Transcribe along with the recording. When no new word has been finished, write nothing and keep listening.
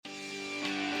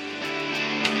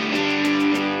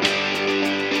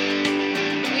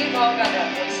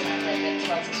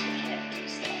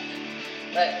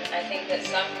that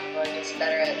some people are just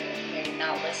better at maybe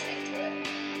not listening to it.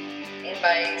 And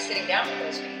by sitting down with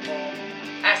those people,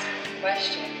 asking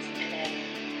questions, and then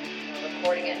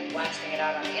recording it and blasting it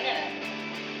out on the internet,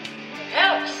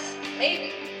 perhaps,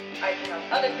 maybe, I can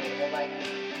help other people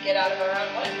get out of our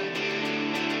own way.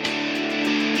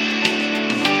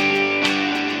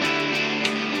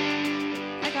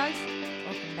 Hi guys,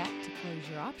 welcome back to Close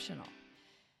Your Optional.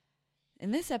 In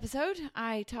this episode,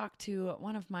 I talked to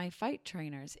one of my fight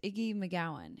trainers, Iggy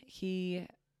McGowan. He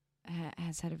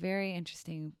has had a very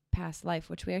interesting past life,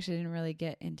 which we actually didn't really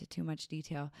get into too much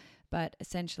detail, but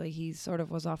essentially he sort of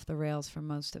was off the rails for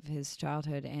most of his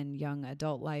childhood and young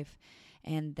adult life.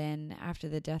 And then after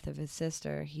the death of his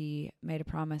sister, he made a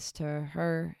promise to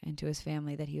her and to his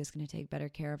family that he was going to take better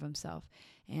care of himself.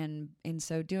 And in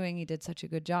so doing, he did such a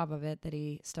good job of it that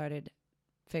he started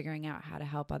figuring out how to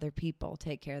help other people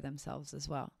take care of themselves as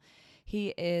well.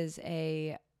 He is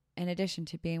in addition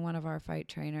to being one of our fight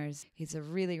trainers, he's a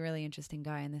really, really interesting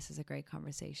guy, and this is a great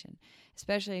conversation,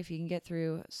 especially if you can get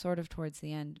through sort of towards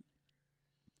the end.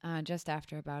 Just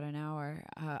after about an hour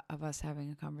of us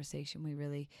having a conversation, we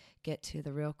really get to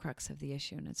the real crux of the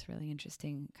issue, and it's really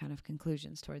interesting kind of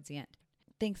conclusions towards the end.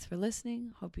 Thanks for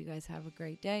listening. Hope you guys have a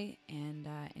great day and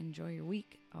enjoy your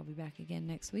week. I'll be back again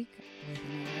next week with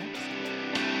another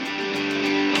episode.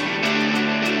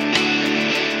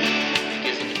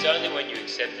 Because it's only when you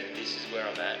accept that this is where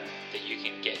I'm at that you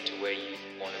can get to where you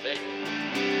want to be.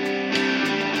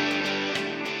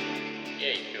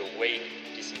 Yeah, you feel weak,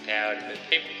 disempowered, but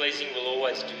people pleasing will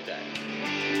always do that.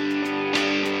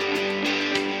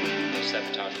 They'll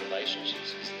sabotage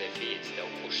relationships because of their fears.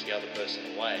 They'll push the other person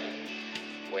away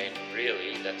when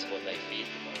really that's what they fear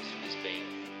the most, is being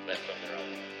left on their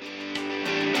own.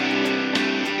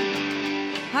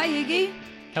 Hi, Iggy.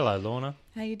 Hello, Lorna.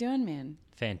 How you doing, man?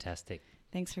 Fantastic.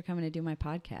 Thanks for coming to do my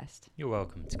podcast. You're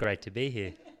welcome. It's great to be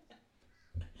here.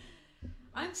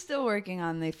 I'm still working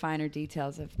on the finer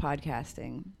details of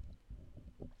podcasting.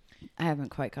 I haven't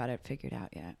quite got it figured out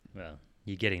yet. Well,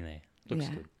 you're getting there. Looks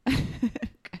good.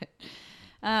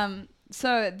 Good.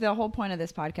 So the whole point of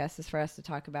this podcast is for us to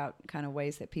talk about kind of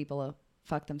ways that people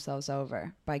fuck themselves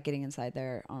over by getting inside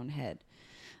their own head.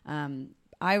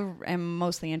 I am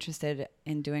mostly interested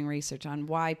in doing research on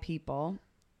why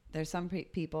there's some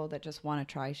people that just want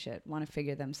to try shit, want to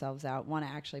figure themselves out, want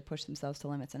to actually push themselves to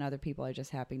limits, and other people are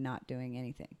just happy not doing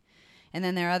anything. And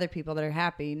then there are other people that are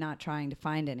happy not trying to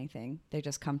find anything. They're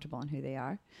just comfortable in who they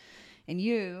are. And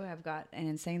you have got an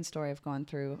insane story of going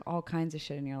through all kinds of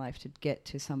shit in your life to get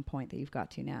to some point that you've got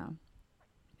to now.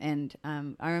 And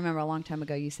I remember a long time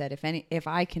ago you said, if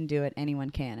I can do it, anyone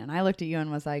can. And I looked at you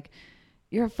and was like,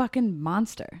 you're a fucking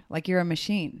monster. Like, you're a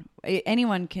machine. No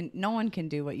one can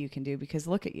do what you can do because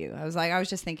look at you. I was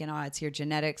just thinking, it's your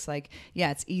genetics. Like,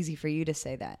 yeah, it's easy for you to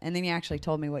say that. And then you actually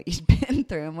told me what you'd been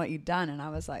through and what you'd done. And I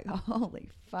was like, holy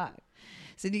fuck.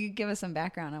 So do you give us some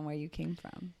background on where you came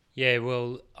from? Yeah,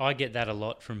 well, I get that a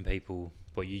lot from people,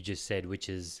 what you just said, which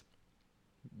is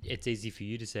it's easy for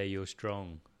you to say you're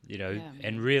strong,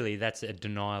 and really that's a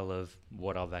denial of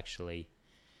what I've actually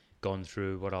gone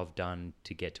through, what I've done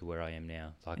to get to where I am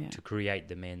now, to create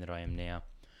the man that I am now.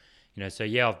 So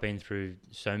yeah, I've been through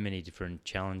so many different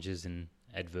challenges and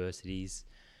adversities,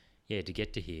 to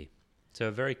get to here. So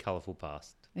a very colourful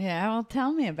past. Yeah, well,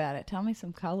 tell me about it. Tell me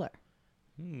some color.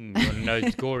 You want to know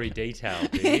gory detail,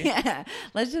 do you? Yeah,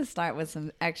 let's just start with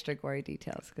some extra gory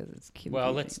details because it's cute.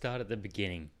 Well, let's start at the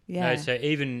beginning. Yeah. No, so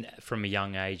even from a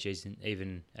young age,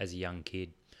 even as a young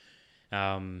kid,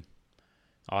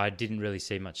 I didn't really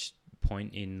see much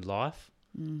point in life.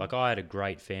 Like, I had a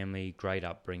great family, great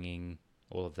upbringing,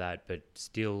 all of that, but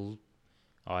still,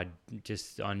 I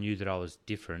knew that I was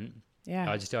different. Yeah.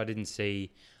 I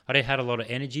had a lot of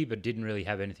energy, but didn't really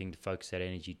have anything to focus that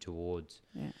energy towards.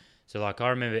 Yeah. So, like, I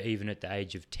remember even at the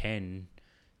age of 10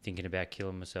 thinking about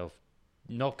killing myself,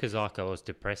 not because, I was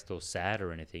depressed or sad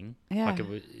or anything. Yeah.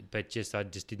 I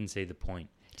just didn't see the point.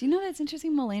 Do you know that's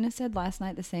interesting? Melina said last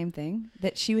night the same thing,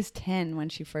 that she was 10 when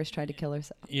she first tried to kill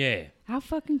herself. Yeah. How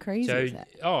fucking crazy is that?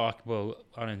 Well,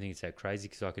 I don't think it's that crazy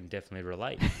because I can definitely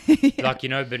relate. Yeah. But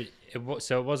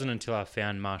it wasn't until I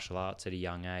found martial arts at a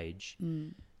young age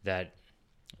that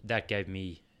gave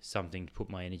me something to put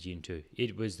my energy into.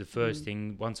 It was the first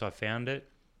thing, once I found it,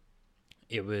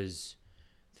 it was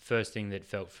the first thing that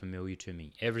felt familiar to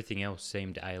me. Everything else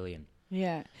seemed alien.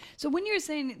 Yeah. So when you were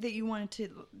saying that you wanted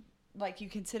to, you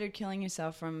considered killing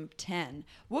yourself from 10,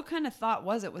 what kind of thought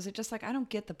was it? Was it just like, I don't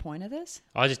get the point of this?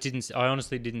 I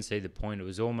honestly didn't see the point. It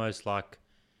was almost like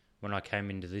when I came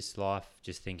into this life,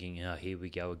 just thinking, here we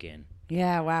go again.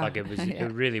 Yeah, wow. Like, it was,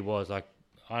 it really was. Like,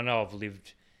 I know I've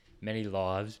lived many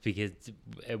lives, because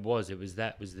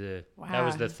that was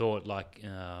the thought, like,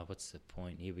 what's the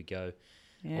point? Here we go.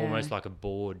 Yeah. Almost like a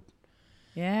bored.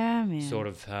 Yeah, man. Sort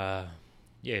of,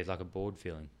 like a bored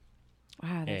feeling.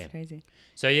 Wow, that's crazy.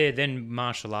 So, yeah, then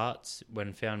martial arts. When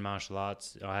I found martial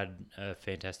arts, I had a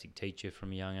fantastic teacher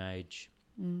from a young age.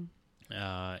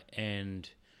 And,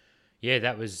 yeah,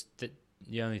 that was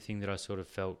the only thing that I sort of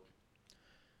felt,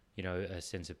 a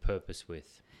sense of purpose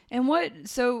with. And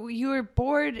so you were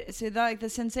bored, so the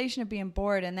sensation of being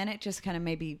bored, and then it just kind of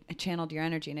maybe channeled your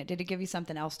energy in it. Did it give you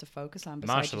something else to focus on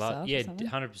besides yourself? Yeah,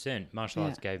 100%. Martial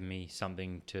arts gave me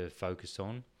something to focus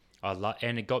on.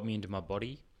 And it got me into my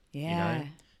body. Yeah.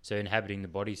 So inhabiting the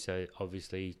body. So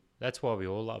obviously that's why we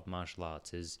all love martial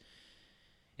arts, is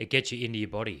it gets you into your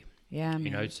body. Yeah,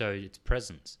 man. So it's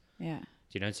presence. Yeah.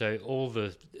 So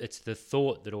it's the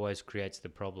thought that always creates the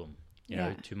problem.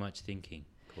 Too much thinking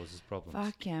causes problems.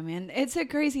 Fuck yeah, man. It's a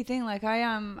crazy thing. Like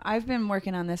I've been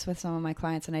working on this with some of my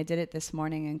clients, and I did it this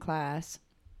morning in class,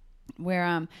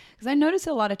 where because I notice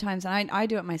a lot of times, and I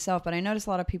do it myself, but I notice a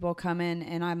lot of people come in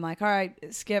and I'm like, all right,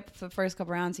 skip the first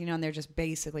couple rounds, and they're just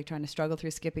basically trying to struggle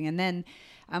through skipping, and then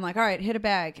I'm like, all right, hit a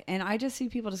bag, and I just see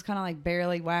people just kind of like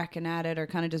barely whacking at it, or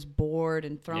kind of just bored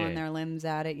and throwing their limbs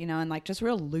at it, and like just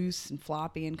real loose and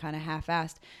floppy and kind of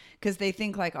half-assed, because they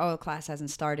think like, oh, class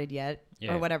hasn't started yet,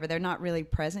 or whatever. They're not really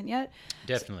present yet.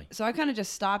 Definitely. So I kind of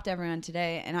just stopped everyone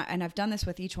today, and I've done this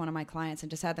with each one of my clients, and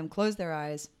just had them close their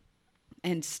eyes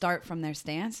and start from their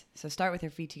stance. So start with their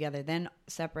feet together, then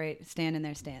separate, stand in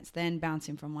their stance, then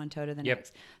bouncing from one toe to the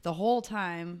next. The whole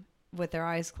time with their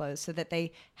eyes closed, so that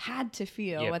they had to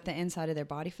feel what the inside of their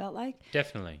body felt like.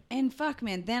 Definitely. And fuck,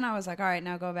 man, then I was like, all right,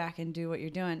 now go back and do what you're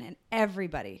doing. And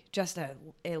everybody, just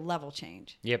a level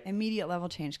change. Immediate level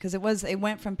change. Because it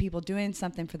went from people doing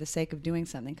something for the sake of doing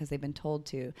something because they've been told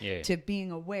to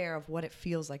being aware of what it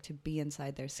feels like to be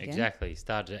inside their skin. Exactly.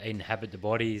 Start to inhabit the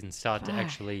bodies and start to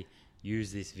actually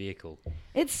use this vehicle.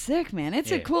 It's sick, man.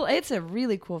 It's a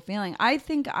really cool feeling. I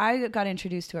think I got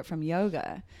introduced to it from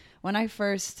yoga. When I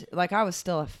first, I was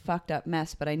still a fucked up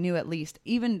mess, but I knew, at least,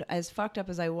 even as fucked up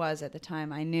as I was at the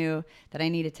time, I knew that I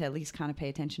needed to at least kind of pay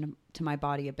attention to my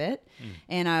body a bit.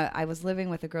 And I was living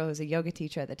with a girl who was a yoga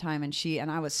teacher at the time,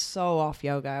 and I was so off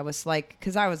yoga. I was like,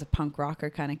 because I was a punk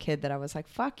rocker kind of kid, that I was like,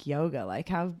 fuck yoga. Like,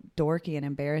 how dorky and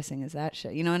embarrassing is that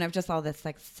shit? And I've just all this,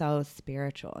 like, so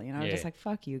spiritual, just like,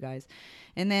 fuck you guys.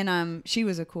 And then she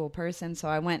was a cool person, so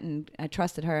I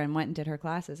trusted her and went and did her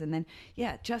classes. And then,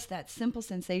 just that simple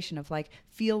sensation of, like,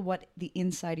 feel what the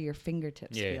inside of your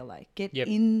fingertips feel like. Get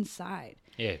inside.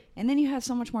 Yeah. And then you have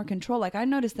so much more control. Like, I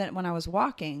noticed that when I was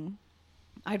walking,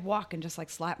 I'd walk and just, like,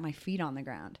 slap my feet on the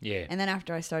ground. Yeah. And then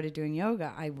after I started doing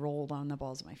yoga, I rolled on the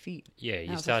balls of my feet. Yeah,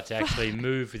 you start to actually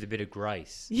move with a bit of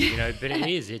grace. But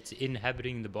it's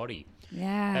inhabiting the body.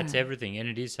 Yeah. That's everything. And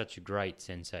it is such a great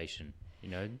sensation,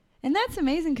 And that's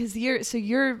amazing, because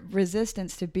your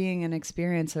resistance to being an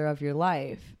experiencer of your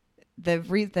life,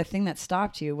 the thing that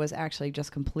stopped you was actually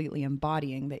just completely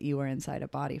embodying that you were inside a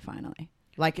body finally.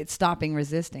 Like, it's stopping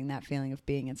resisting that feeling of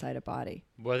being inside a body.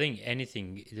 Well, I think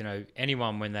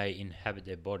anyone, when they inhabit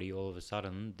their body, all of a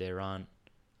sudden there aren't,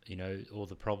 all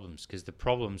the problems, because the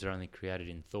problems are only created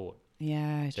in thought.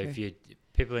 Yeah, so true. If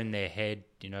people in their head,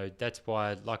 that's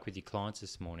why, like with your clients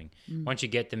this morning, once you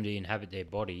get them to inhabit their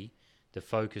body, the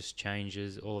focus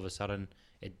changes. All of a sudden,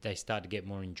 they start to get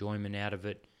more enjoyment out of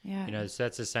it. Yeah. So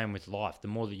that's the same with life. The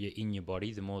more that you're in your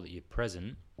body, the more that you're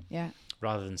present. Yeah.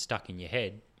 Rather than stuck in your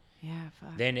head. Yeah,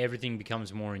 fuck. Then everything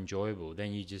becomes more enjoyable.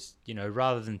 Then you just,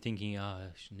 rather than thinking, I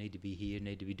need to be here,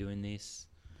 need to be doing this.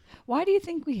 Why do you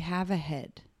think we have a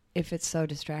head if it's so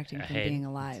distracting from being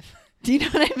alive? Do you know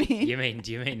what I mean?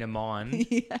 Do you mean a mind?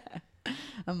 Yeah,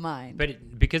 a mind.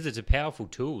 But because it's a powerful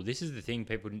tool. This is the thing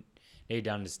people need to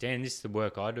understand. This is the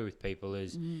work I do with people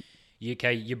is,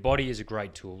 your body is a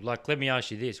great tool. Like, let me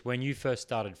ask you this. When you first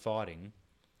started fighting,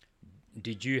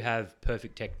 did you have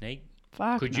perfect technique?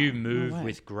 Could you move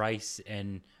with grace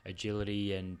and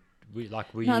agility and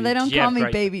No, they don't call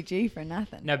me Baby G for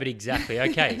nothing. No, but exactly.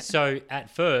 Okay, so at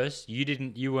first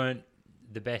you weren't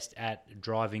the best at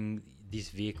driving this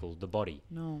vehicle, the body.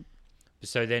 No.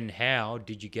 So then, how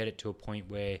did you get it to a point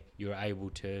where you were able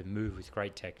to move with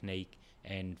great technique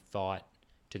and fight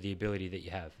to the ability that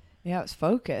you have? Yeah, it's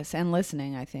focus and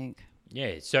listening, I think.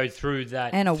 Yeah, so through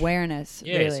that and awareness.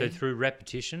 Yeah, really. So through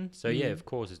repetition. So yeah, of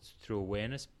course, it's through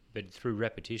awareness. But through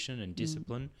repetition and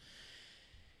discipline,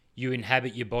 you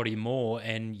inhabit your body more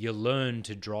and you learn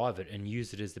to drive it and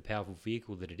use it as the powerful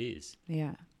vehicle that it is.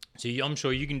 Yeah. So I'm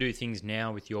sure you can do things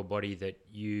now with your body that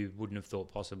you wouldn't have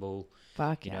thought possible,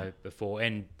 before,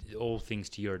 and all things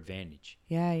to your advantage.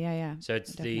 Yeah. So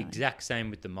it's Definitely. the exact same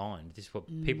with the mind. This is what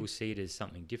people see it as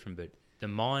something different, but the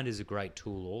mind is a great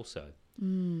tool also.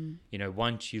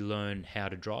 Once you learn how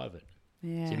to drive it.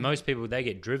 Yeah. See, most people, they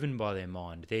get driven by their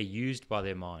mind. They're used by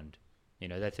their mind.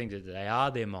 They think that they are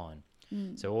their mind.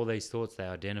 So all these thoughts they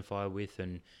identify with,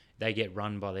 and they get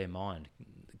run by their mind,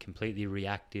 completely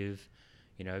reactive.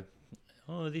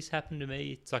 Oh, this happened to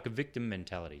me. It's like a victim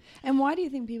mentality. And why do you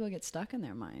think people get stuck in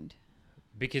their mind?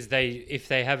 Because if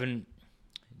they haven't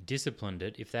disciplined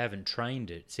it, if they haven't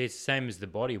trained it, see, it's the same as the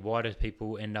body. Why do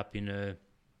people end up in a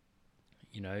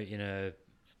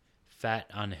fat,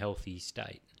 unhealthy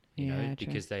state?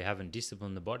 Because they haven't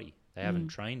disciplined the body. They haven't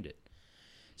trained it.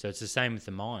 So it's the same with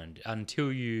the mind.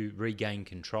 Until you regain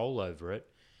control over it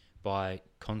by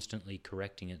constantly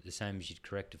correcting it, the same as you'd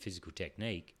correct a physical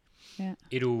technique,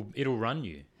 it'll run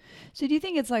you. So do you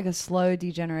think it's like a slow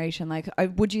degeneration? Like,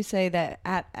 would you say that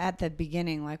at the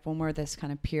beginning, like when we're this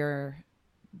kind of pure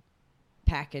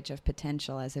package of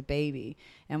potential as a baby,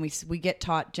 and we get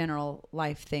taught general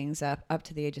life things up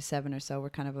to the age of 7 or so, we're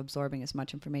kind of absorbing as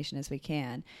much information as we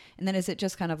can, and then is it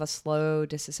just kind of a slow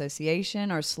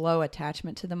disassociation or slow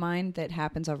attachment to the mind that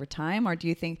happens over time, or do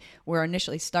you think we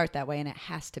initially start that way and it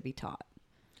has to be taught?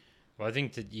 Well, I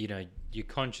think that your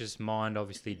conscious mind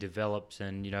obviously develops,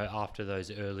 and after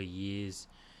those early years,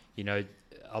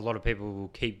 a lot of people will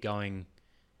keep going,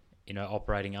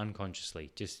 operating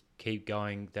unconsciously, just keep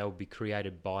going. They'll be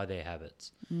created by their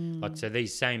habits. So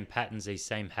these same patterns, these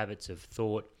same habits of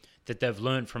thought that they've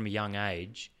learned from a young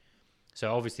age.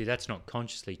 So obviously that's not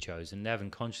consciously chosen. They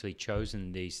haven't consciously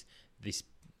chosen these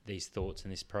thoughts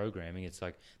and this programming. It's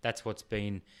like that's what's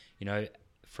been,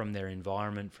 from their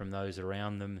environment, from those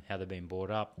around them, how they've been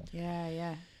brought up.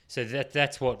 Yeah. So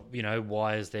that's what,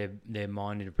 wires their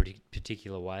mind in a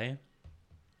particular way.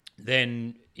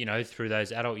 Then, through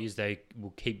those adult years, they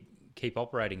will keep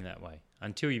operating that way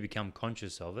until you become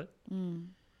conscious of it,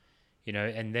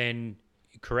 and then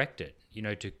correct it,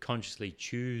 to consciously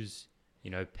choose,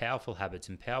 powerful habits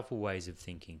and powerful ways of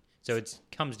thinking. So it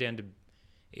comes down to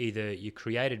either you're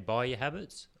created by your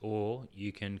habits or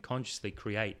you can consciously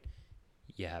create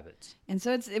your habits. And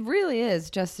so it really is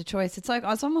just a choice. It's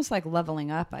almost like leveling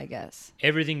up, I guess.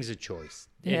 Everything's a choice.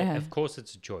 Yeah. Of course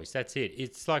it's a choice. That's it.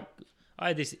 It's like I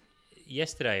had this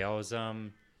yesterday. I was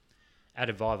at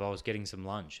a Vive. I was getting some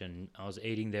lunch and I was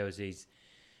eating. There was these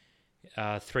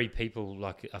 3 people,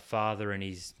 like a father and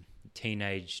his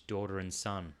teenage daughter and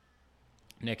son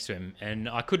next to him, and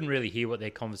I couldn't really hear what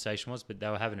their conversation was, but they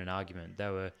were having an argument. They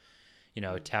were,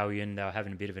 Italian. They were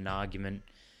having a bit of an argument.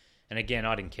 And again,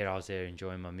 I didn't care. I was there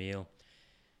enjoying my meal.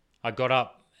 I got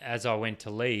up as I went to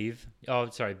leave. Oh,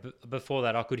 sorry. Before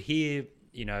that, I could hear,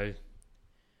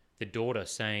 the daughter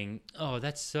saying, "Oh,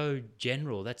 that's so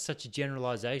general. That's such a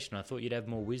generalization. I thought you'd have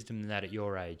more wisdom than that at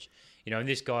your age." And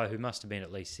this guy who must have been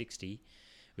at least 60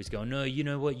 was going, "No, you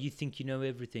know what? You think you know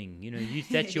everything.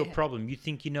 That's your problem. You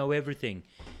think you know everything."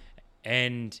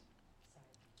 And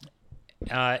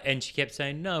she kept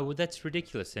saying, "No, well, that's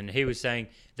ridiculous." And he was saying,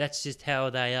 "That's just how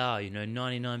they are.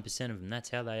 99% of them, that's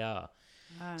how they are."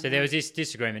 So there was this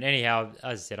disagreement. Anyhow,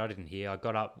 as I said, I didn't hear. I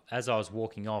got up. As I was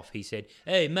walking off, he said,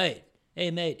 Hey, mate,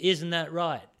 isn't that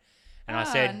right?" And I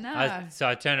said, no. So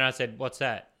I turned around and I said, "What's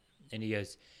that?" And he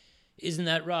goes, "Isn't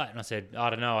that right?" And I said, "I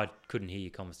don't know. I couldn't hear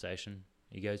your conversation."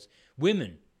 He goes,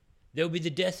 "Women, they'll be the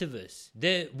death of us.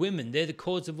 They're women. They're the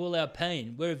cause of all our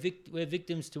pain. We're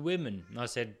victims to women." And I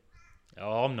said,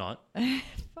 "Oh, I'm not." I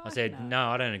said, "No,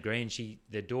 I don't agree." And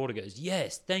the daughter goes,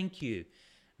 "Yes, thank you."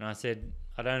 And I said,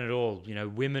 "I don't at all.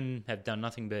 Women have done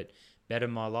nothing but better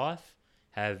my life,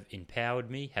 have empowered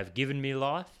me, have given me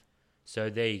life. So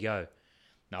there you go."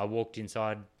 And I walked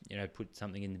inside, put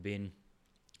something in the bin.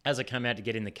 As I came out to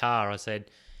get in the car, I said,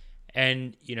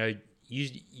 "And, you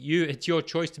it's your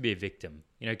choice to be a victim."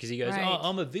 Because he goes, Right. "Oh,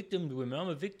 I'm a victim to women. I'm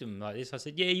a victim like this." I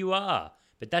said, "Yeah, you are.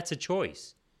 But that's a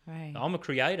choice. Right. I'm a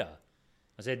creator."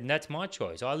 I said, "And that's my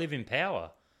choice. I live in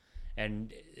power."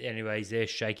 And anyway, he's there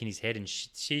shaking his head, and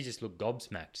she just looked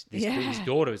gobsmacked. His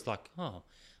daughter was like, oh.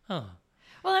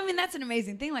 Well, I mean, that's an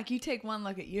amazing thing. Like, you take one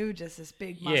look at you, just this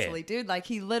big, muscly dude. Like,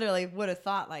 he literally would have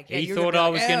thought, like, yeah, he thought I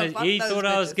was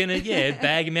gonna,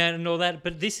 bag him out and all that.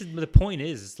 But the point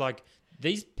is, it's like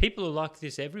these people are like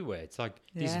this everywhere. It's like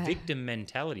this victim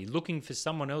mentality, looking for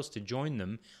someone else to join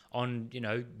them on,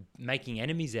 making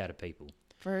enemies out of people.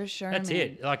 For sure, That's man.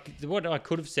 it. Like, what I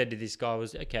could have said to this guy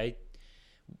was, okay,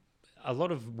 a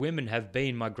lot of women have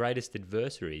been my greatest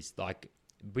adversaries. Like,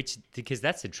 because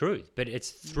that's the truth. But it's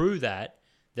through that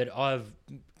I've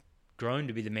grown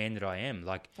to be the man that I am.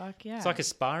 Like, fuck yeah. It's like a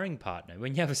sparring partner.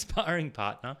 When you have a sparring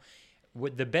partner,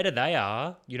 the better they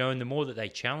are, and the more that they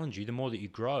challenge you, the more that you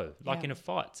grow. Like in a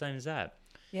fight, same as that.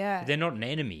 Yeah. But they're not an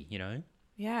enemy,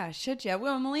 Yeah, should you?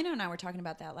 Well, Melina and I were talking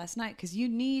about that last night because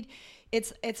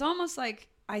it's almost like,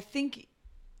 I think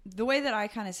the way that I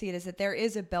kind of see it is that there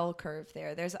is a bell curve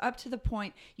there. There's up to the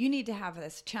point you need to have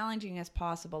as challenging as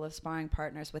possible of sparring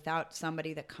partners without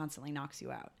somebody that constantly knocks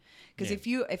you out. Because if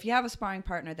you have a sparring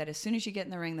partner that as soon as you get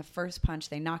in the ring, the first punch,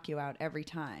 they knock you out every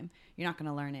time, you're not going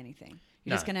to learn anything.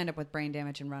 You're just going to end up with brain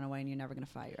damage and run away, and you're never going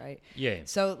to fight, right? Yeah.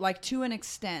 So, like, to an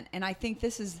extent, and I think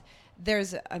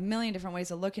there's a million different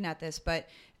ways of looking at this, but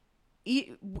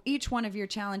each one of your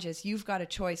challenges, you've got a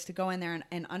choice to go in there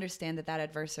and understand that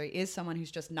adversary is someone who's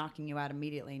just knocking you out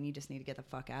immediately, and you just need to get the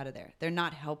fuck out of there. They're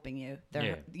not helping you.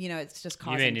 It's just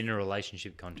causing... You mean in a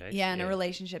relationship context? Yeah, in a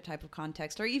relationship type of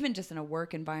context, or even just in a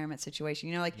work environment situation.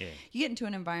 You get into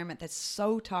an environment that's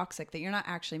so toxic that you're not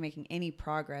actually making any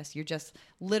progress. You're just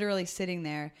literally sitting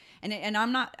there, and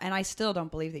I still don't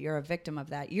believe that you're a victim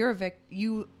of that.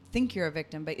 You think you're a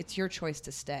victim, but it's your choice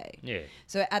to stay. Yeah.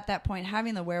 So at that point,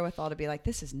 having the wherewithal to be like,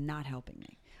 this is not helping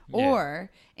me. Yeah.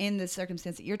 Or in the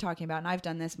circumstance that you're talking about, and I've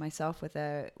done this myself with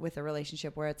a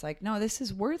relationship where it's like, no, this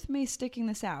is worth me sticking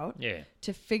this out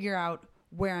to figure out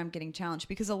where I'm getting challenged.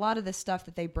 Because a lot of the stuff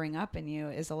that they bring up in you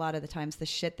is a lot of the times the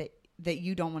shit that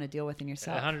you don't want to deal with in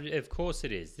yourself. Of course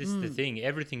it is. This is the thing.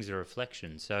 Everything's a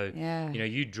reflection. So,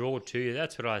 you draw to you.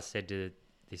 That's what I said to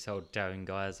this old Darren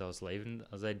guy as I was leaving.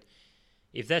 I said,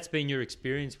 if that's been your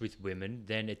experience with women,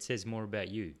 then it says more about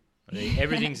you.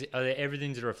 Everything's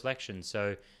a reflection.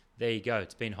 So there you go.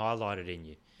 It's been highlighted in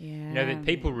you. Yeah. But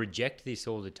people reject this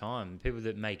all the time. People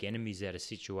that make enemies out of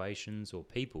situations or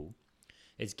people,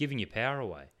 it's giving your power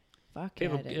away. Fuck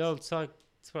people, yeah, it's like,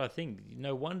 that's what I think.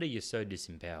 No wonder you're so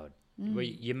disempowered.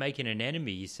 You're making an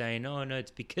enemy. You're saying, oh no,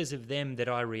 it's because of them that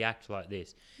I react like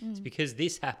this. It's because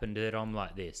this happened that I'm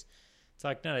like this. It's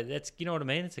like, no, that's, you know what I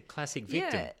mean? It's a classic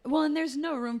victim. Yeah. Well, and there's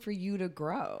no room for you to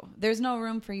grow. There's no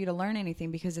room for you to learn anything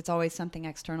because it's always something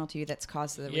external to you that's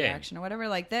caused the reaction or whatever.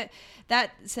 Like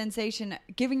that sensation,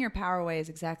 giving your power away is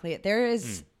exactly it. There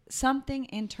is something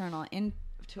internal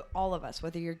to all of us,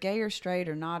 whether you're gay or straight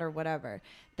or not or whatever,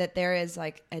 that there is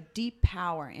like a deep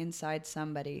power inside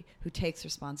somebody who takes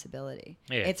responsibility.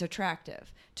 Yeah. It's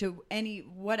attractive to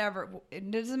whatever.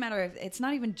 It doesn't matter if it's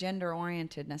not even gender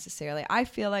oriented necessarily. I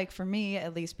feel like for me,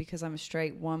 at least because I'm a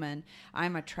straight woman,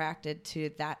 I'm attracted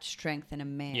to that strength in a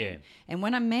man. Yeah. And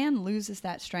when a man loses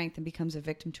that strength and becomes a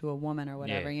victim to a woman or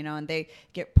whatever, and they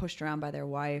get pushed around by their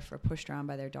wife or pushed around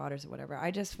by their daughters or whatever,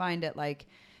 I just find it like,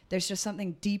 there's just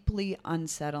something deeply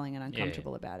unsettling and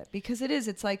uncomfortable about it, because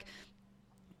it's like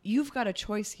you've got a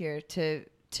choice here to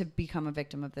become a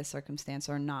victim of this circumstance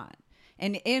or not.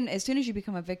 And as soon as you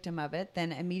become a victim of it,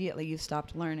 then immediately you've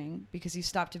stopped learning because you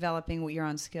stopped developing your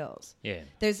own skills. Yeah.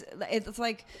 It's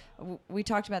like, we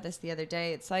talked about this the other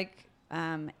day. It's like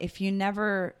if you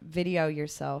never video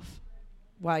yourself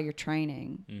while you're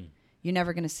training, you're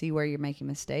never going to see where you're making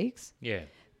mistakes. Yeah.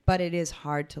 But it is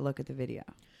hard to look at the video.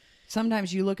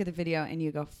 Sometimes you look at the video and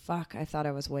you go, fuck, I thought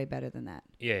I was way better than that.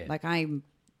 Yeah. Like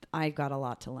I've got a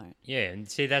lot to learn. Yeah,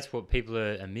 and see, that's what people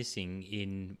are missing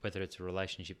in whether it's a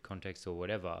relationship context or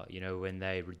whatever, when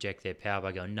they reject their power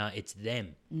by going, no, it's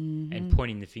them, and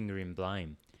pointing the finger in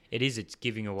blame. It's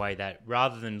giving away that,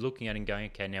 rather than looking at it and going,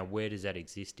 okay, now where does that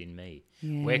exist in me?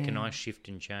 Yeah. Where can I shift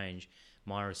and change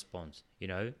my response?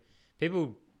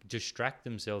 People distract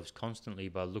themselves constantly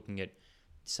by looking at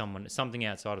something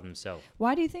outside of themselves.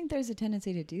 Why do you think there's a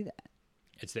tendency to do that?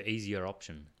 It's the easier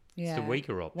option. Yeah. It's the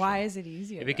weaker option. Why is it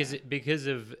easier? Because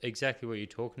of exactly what you're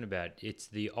talking about. It's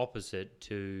the opposite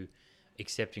to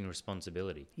accepting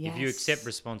responsibility. Yes. If you accept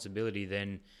responsibility,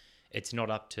 then it's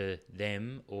not up to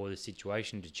them or the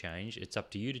situation to change. It's up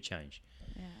to you to change.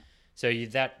 Yeah. So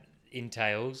that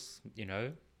entails,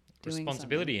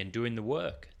 responsibility and doing the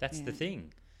work. That's the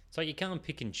thing. It's like you can't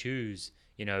pick and choose,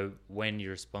 when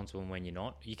you're responsible and when you're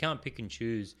not. You can't pick and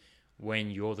choose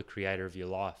when you're the creator of your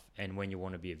life and when you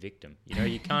want to be a victim.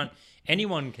 You can't,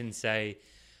 anyone can say,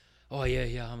 oh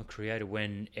yeah, I'm a creator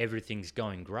when everything's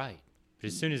going great. But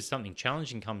as soon as something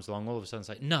challenging comes along, all of a sudden it's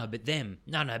like, no, but them.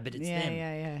 No, but it's them.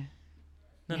 Yeah.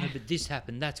 No, but this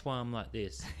happened. That's why I'm like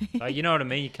this. Like, you know what I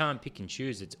mean? You can't pick and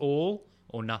choose. It's all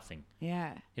or nothing.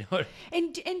 Yeah.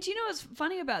 And do you know what's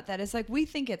funny about that? It's like we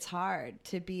think it's hard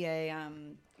to be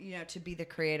to be the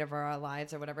creator of our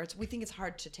lives or whatever. We think it's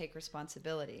hard to take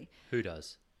responsibility. Who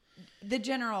does? The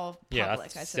general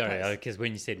public, I suppose. Sorry, because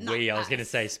when you said not we, I was going to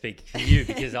say speak for you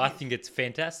because I think it's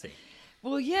fantastic.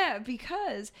 Well, yeah,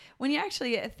 because when you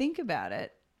actually think about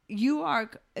it, you are,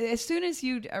 as soon as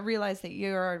you realize that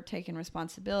you are taking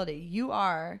responsibility, you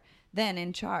are then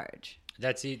in charge.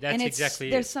 That's it. That's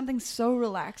exactly There's it. something so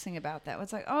relaxing about that.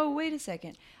 It's like, oh, wait a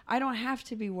second. I don't have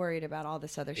to be worried about all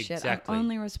this other shit. Exactly. I'm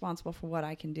only responsible for what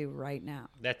I can do right now.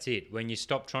 That's it. When you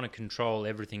stop trying to control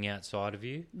everything outside of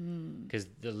you, because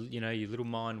your little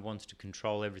mind wants to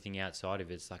control everything outside of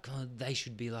it. It's like, oh, they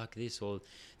should be like this, or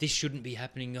this shouldn't be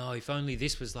happening. Oh, if only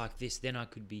this was like this, then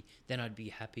I'd be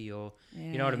happy, or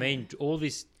you know what I mean. All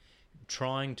this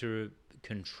trying to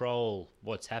control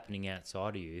what's happening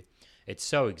outside of you, it's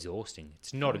so exhausting.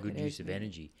 It's not a good use of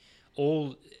energy.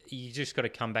 You just got to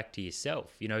come back to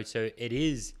yourself, so it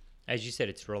is, as you said,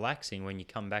 it's relaxing when you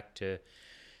come back to,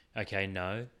 okay,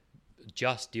 no,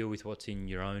 just deal with what's in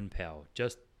your own power.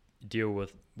 Just deal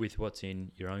with what's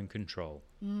in your own control.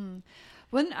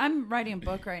 When I'm writing a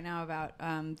book right now about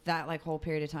that like whole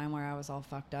period of time where I was all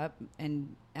fucked up,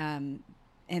 and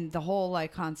the whole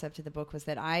like concept of the book was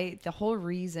that the whole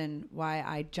reason why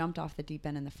I jumped off the deep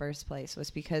end in the first place was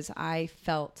because I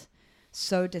felt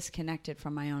so disconnected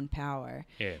from my own power.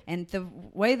 Yeah. And the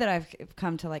way that I've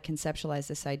come to like conceptualize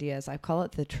this idea is I call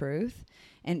it the truth.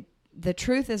 And the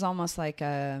truth is almost like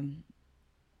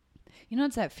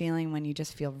it's that feeling when you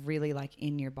just feel really like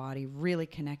in your body, really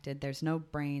connected. There's no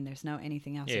brain, there's no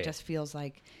anything else. Yeah. It just feels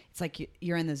like it's like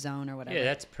you're in the zone or whatever. Yeah,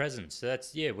 that's presence. So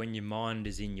that's, when your mind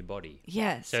is in your body.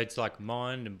 Yes. So it's like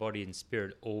mind and body and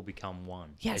spirit all become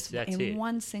one. Yes, that's in it.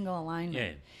 one single alignment.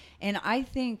 Yeah. And I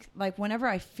think like whenever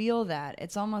I feel that,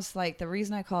 it's almost like the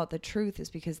reason I call it the truth is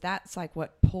because that's like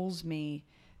what pulls me.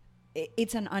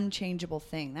 It's an unchangeable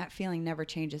thing. That feeling never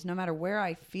changes. No matter where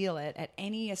I feel it, at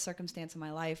any circumstance in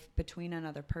my life, between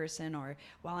another person or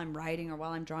while I'm writing or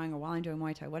while I'm drawing or while I'm doing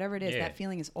Muay Thai, whatever it is, that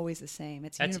feeling is always the same.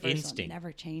 It's that's universal. instinct. It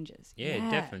never changes. Yeah,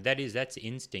 definitely. That's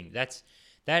instinct.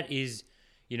 That is,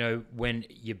 when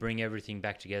you bring everything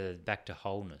back together, back to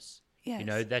wholeness.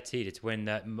 Yes. That's it. It's when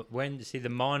the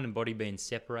mind and body being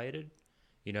separated,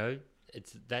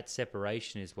 it's that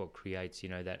separation is what creates,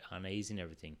 that unease and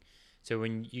everything. So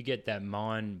when you get that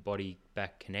mind, body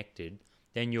back connected,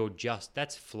 then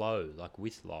that's flow, like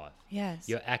with life. Yes.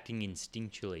 You're acting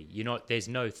instinctually. There's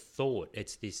no thought.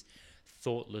 It's this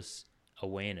thoughtless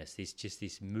awareness. It's just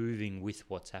this moving with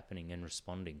what's happening and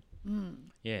responding.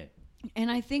 Yeah.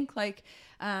 And I think like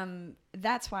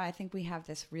that's why I think we have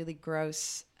this really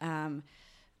gross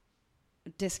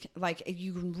like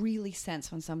you can really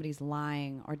sense when somebody's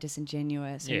lying or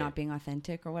disingenuous or not being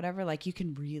authentic or whatever. Like you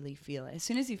can really feel it as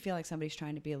soon as you feel like somebody's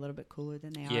trying to be a little bit cooler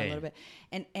than they are a little bit.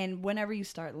 And whenever you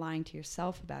start lying to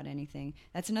yourself about anything,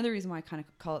 that's another reason why I kind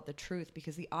of call it the truth,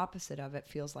 because the opposite of it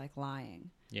feels like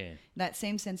lying. Yeah. That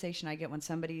same sensation I get when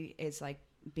somebody is like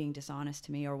being dishonest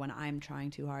to me or when I'm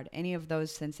trying too hard, any of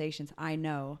those sensations, I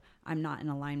know I'm not in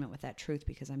alignment with that truth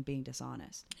because I'm being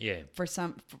dishonest. Yeah. For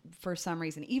some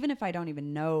reason, even if I don't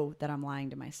even know that I'm lying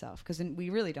to myself, because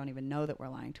we really don't even know that we're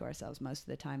lying to ourselves most of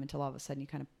the time until all of a sudden you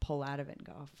kind of pull out of it and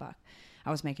go, oh, fuck, I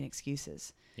was making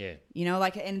excuses. Yeah.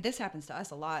 And this happens to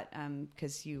us a lot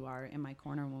because you are in my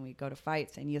corner when we go to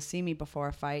fights and you'll see me before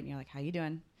a fight and you're like, how you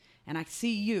doing? And I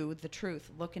see you, the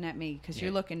truth, looking at me because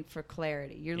you're looking for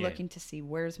clarity. You're looking to see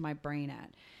where's my brain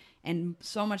at. And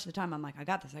so much of the time I'm like, I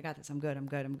got this. I'm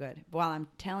good. While I'm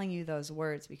telling you those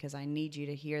words because I need you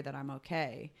to hear that I'm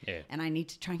okay. Yeah. And I need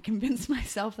to try and convince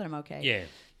myself that I'm okay. Yeah.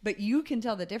 But you can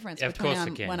tell the difference between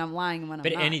when I'm lying and when I'm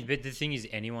not. But the thing is,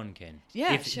 anyone can.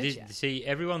 Yeah, See,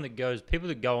 everyone people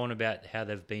that go on about how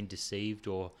they've been deceived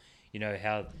or,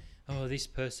 how... oh, this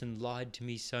person lied to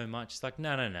me so much. It's like,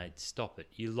 no, stop it.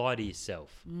 You lie to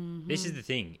yourself. Mm-hmm. This is the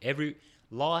thing. Every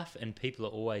life and people are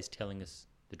always telling us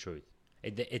the truth.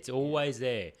 It's always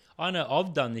there. I know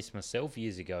I've done this myself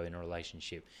years ago in a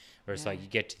relationship where it's like you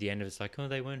get to the end of it, it's like, oh,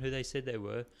 they weren't who they said they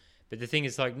were. But the thing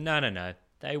is like, no,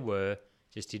 they were.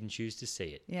 Just didn't choose to see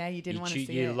it. Yeah, you didn't want to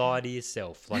see it. You lie to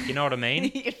yourself. Like, you know what I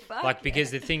mean?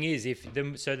 Because the thing is,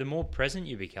 the more present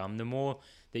you become, the more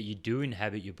that you do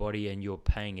inhabit your body and you're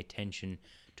paying attention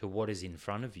to what is in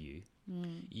front of you.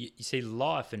 You see,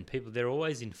 life and people, they're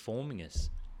always informing us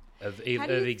of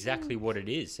exactly what it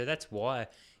is. So that's why,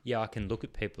 I can look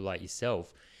at people like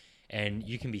yourself and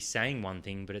you can be saying one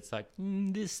thing, but it's like,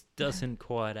 this doesn't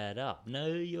quite add up. No,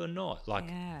 you're not. Like,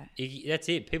 that's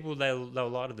it. People, they'll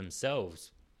lie to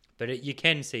themselves, but you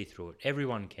can see through it.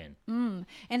 Everyone can.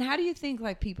 And how do you think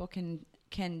like people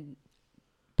can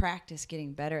practice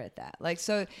getting better at that? Like,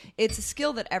 so it's a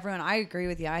skill that I agree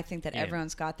with you. I think that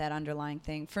everyone's got that underlying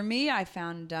thing. For me, I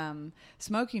found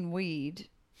smoking weed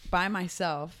by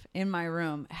myself in my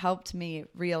room helped me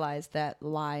realize that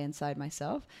lie inside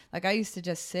myself. Like I used to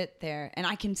just sit there, and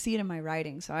I can see it in my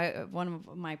writing. So one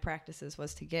of my practices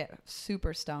was to get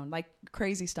super stoned, like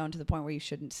crazy stoned to the point where you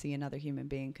shouldn't see another human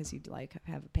being because you'd like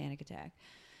have a panic attack,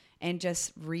 and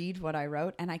just read what I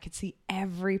wrote. And I could see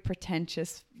every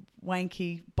pretentious,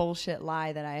 wanky bullshit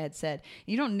lie that I had said.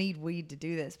 You don't need weed to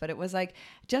do this, but it was like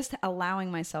just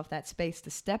allowing myself that space to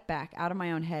step back out of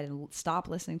my own head and stop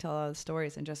listening to all the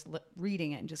stories and just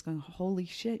reading it and just going, holy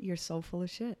shit, you're so full of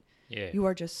shit. Yeah. You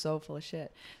are just so full of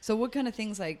shit. So what kind of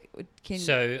things like can...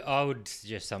 So I would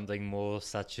suggest something more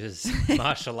such as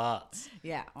martial arts.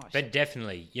 Yeah. Oh, but shit.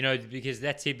 definitely, because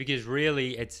that's it. Because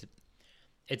really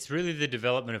it's really the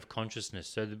development of consciousness.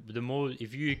 So the more,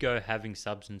 if you go having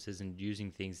substances and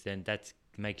using things, then that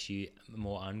makes you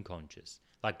more unconscious.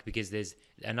 Like, because there's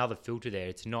another filter there.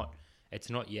 It's not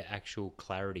your actual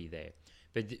clarity there.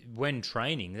 But when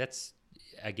training, that's,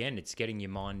 again, it's getting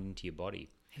your mind into your body.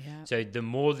 Yeah. So the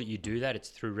more that you do that, it's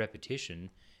through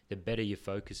repetition, the better your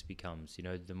focus becomes.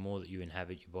 The more that you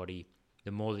inhabit your body,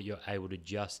 the more that you're able to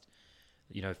just,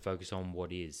 focus on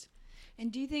what is.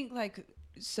 And do you think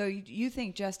so you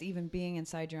think just even being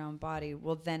inside your own body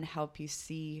will then help you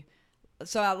see?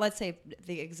 So let's say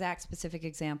the exact specific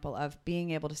example of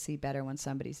being able to see better when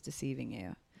somebody's deceiving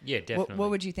you. Yeah, definitely.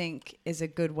 What would you think is a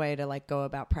good way to go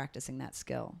about practicing that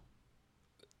skill?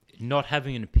 Not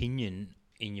having an opinion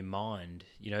in your mind.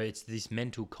 It's this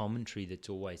mental commentary that's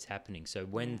always happening. So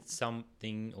when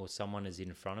something or someone is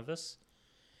in front of us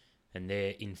and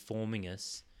they're informing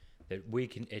us, that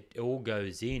it all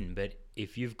goes in. But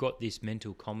if you've got this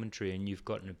mental commentary and you've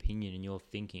got an opinion and you're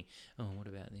thinking, oh, what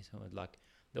about this?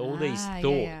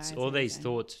 These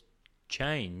thoughts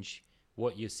change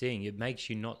what you're seeing. It makes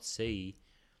you not see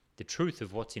the truth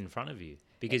of what's in front of you,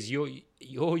 because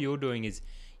all you're doing is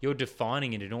you're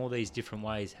defining it in all these different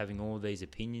ways, having all these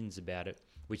opinions about it,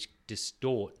 which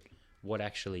distort what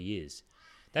actually is.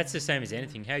 That's the same as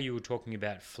anything. How you were talking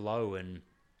about flow and,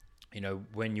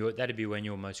 that'd be when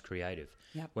you're most creative.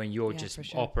 Yep. When you're just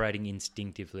operating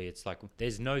instinctively. It's like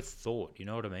there's no thought, you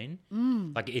know what I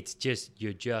mean? Like it's just,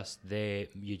 you're just there,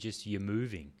 you're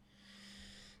moving.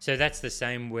 So that's the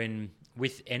same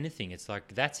with anything. It's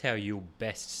like that's how you'll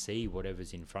best see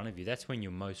whatever's in front of you. That's when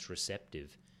you're most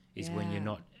receptive, is when you're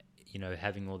not,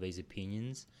 having all these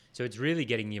opinions. So it's really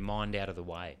getting your mind out of the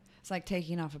way. It's like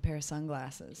taking off a pair of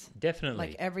sunglasses. Definitely.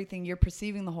 Like everything, you're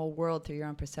perceiving the whole world through your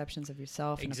own perceptions of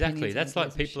yourself. Exactly. And that's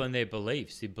like people and their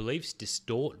beliefs. Their beliefs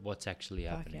distort what's actually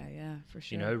happening. Yeah, for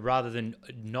sure. Rather than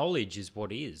knowledge is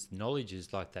what is. Knowledge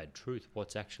is like that truth,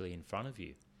 what's actually in front of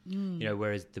you.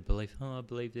 Whereas the belief, I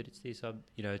believe that it's this.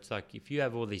 It's like if you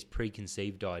have all these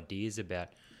preconceived ideas about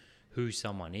who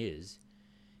someone is,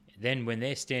 then when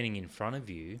they're standing in front of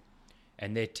you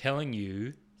and they're telling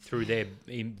you through their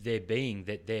being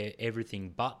that they're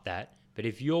everything but that. But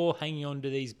if you're hanging on to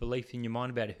these beliefs in your mind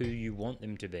about who you want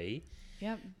them to be,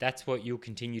 that's what you'll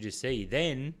continue to see.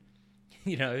 Then,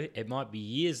 it might be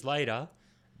years later,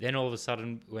 then all of a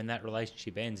sudden when that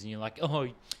relationship ends and you're like, oh,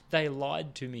 they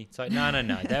lied to me. It's like, no.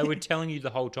 They were telling you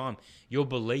the whole time. Your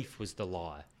belief was the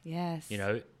lie. Yes.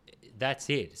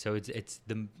 That's it. So it's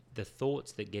the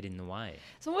thoughts that get in the way.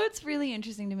 So what's really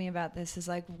interesting to me about this is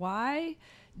why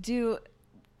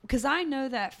because I know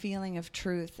that feeling of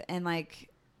truth and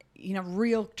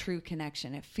real true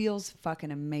connection. It feels fucking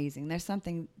amazing. There's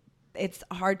something, it's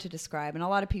hard to describe. And a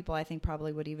lot of people I think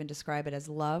probably would even describe it as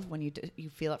love when you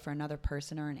feel it for another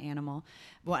person or an animal.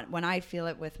 When I feel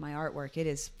it with my artwork, it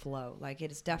is flow. Like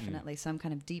it is definitely some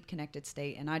kind of deep connected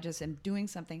state. And I just am doing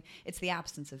something. It's the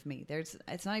absence of me.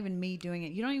 It's not even me doing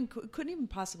it. You couldn't even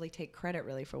possibly take credit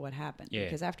really for what happened. Yeah.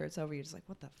 Because after it's over, you're just like,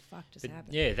 what the fuck just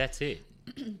happened? Yeah, that's it.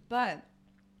 But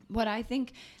what I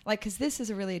think, because this is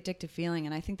a really addictive feeling,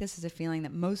 and I think this is a feeling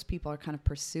that most people are kind of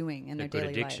pursuing in their daily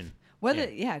addiction.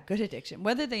 life. Good addiction,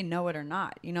 whether they know it or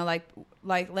not.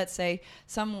 Like let's say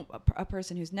a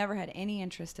person who's never had any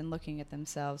interest in looking at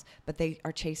themselves, but they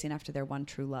are chasing after their one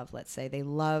true love. Let's say they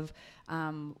love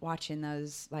watching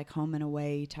those Home and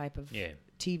Away type of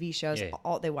TV shows. Yeah.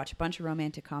 They watch a bunch of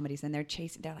romantic comedies and they're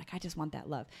like, I just want that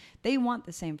love. They want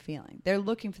the same feeling. They're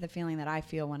looking for the feeling that I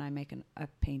feel when I make a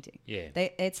painting. Yeah.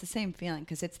 It's the same feeling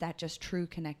because it's that just true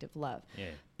connective love.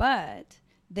 Yeah. But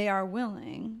they are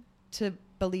willing to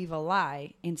believe a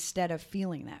lie instead of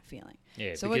feeling that feeling.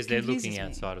 Yeah, so because they're looking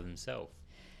outside of themselves.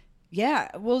 Yeah.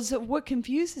 Well, so what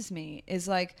confuses me is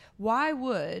why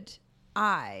would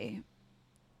I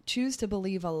choose to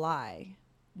believe a lie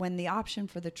when the option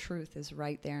for the truth is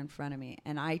right there in front of me,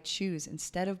 and I choose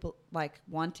instead of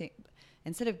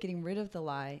getting rid of the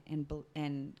lie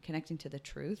and connecting to the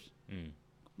truth,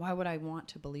 Why would I want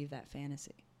to believe that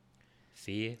fantasy?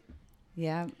 Fear.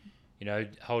 Yeah. You know,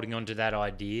 holding on to that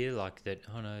idea, like that,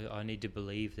 oh no, I need to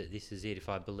believe that this is it. If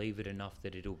I believe it enough,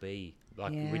 that it'll be.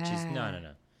 Like, which is,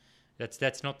 no.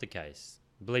 That's not the case.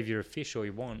 Believe you're a fish all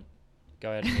you want.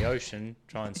 Go out in the ocean,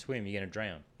 try and swim, you're going to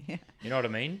drown. Yeah. You know what I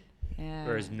mean? Yeah.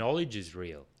 Whereas knowledge is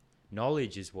real.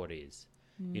 Knowledge is what is.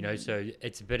 You know, so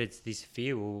it's this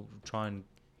fear will try and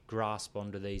grasp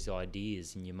onto these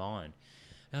ideas in your mind.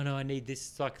 No, I need this.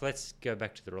 It's like, let's go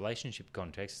back to the relationship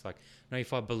context. It's like, no,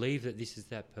 if I believe that this is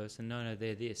that person, no,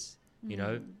 they're this. You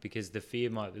know, because the fear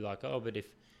might be like, oh, but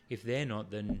if they're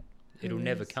not, then it'll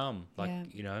never come.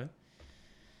 Like, you know.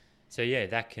 So, yeah,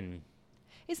 that can...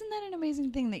 Isn't that an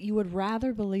amazing thing that you would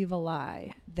rather believe a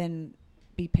lie than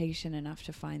be patient enough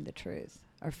to find the truth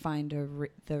or find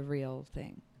the real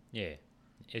thing? Yeah,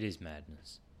 it is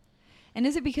madness. And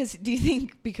is it because, do you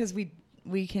think because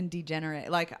we can degenerate?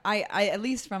 Like, I at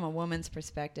least from a woman's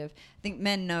perspective, I think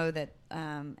men know that,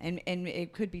 and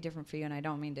it could be different for you, and I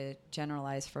don't mean to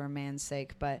generalize for a man's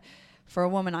sake, but for a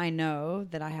woman, I know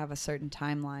that I have a certain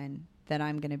timeline that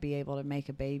I'm going to be able to make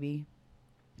a baby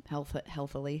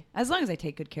healthily. As long as I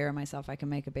take good care of myself, I can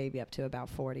make a baby up to about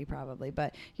 40 probably,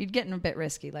 but you're getting a bit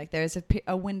risky. Like, there's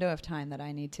a window of time that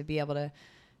I need to be able to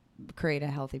create a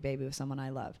healthy baby with someone I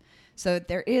love. So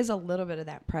there is a little bit of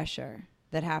that pressure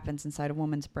that happens inside a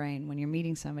woman's brain when you're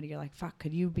meeting somebody. You're like, fuck,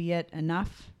 could you be it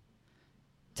enough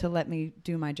to let me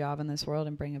do my job in this world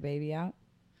and bring a baby out?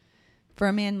 For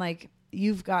a man, like,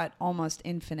 you've got almost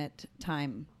infinite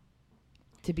time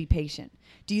to be patient.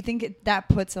 Do you think that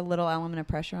puts a little element of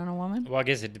pressure on a woman? Well, I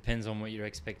guess it depends on what your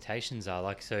expectations are.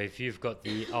 Like, so if you've got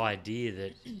the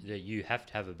idea that you have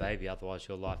to have a baby, otherwise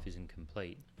your life isn't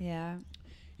complete. Yeah.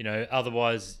 You know,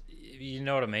 otherwise, you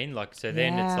know what I mean? Like, so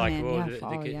then it's like, well,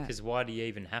 because why do you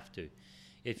even have to?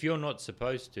 If you're not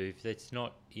supposed to, if it's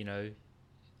not, you know,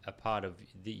 a part of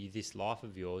this life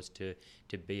of yours to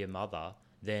be a mother,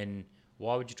 then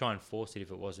why would you try and force it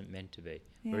if it wasn't meant to be?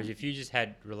 Yeah. Whereas if you just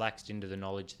had relaxed into the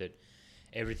knowledge that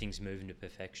everything's moving to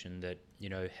perfection, that, you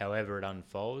know, however it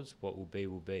unfolds, what will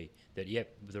be. That,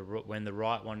 yep, when the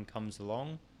right one comes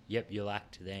along, yep, you'll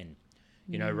act then.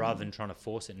 You know, rather than trying to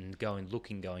force it and going,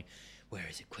 where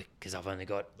is it quick? Because I've only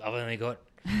got,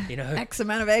 you know, X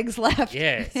amount of eggs left.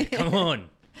 Yeah, so come on.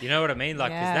 You know what I mean?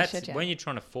 Like, because that's when you're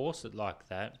trying to force it like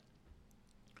that.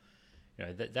 You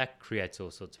know, that creates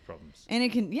all sorts of problems. And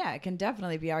it can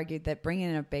definitely be argued that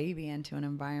bringing a baby into an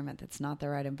environment that's not the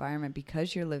right environment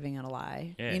because you're living in a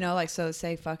lie. Yeah. You know, like, so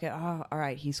say, fuck it. Oh, all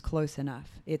right, he's close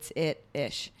enough. It's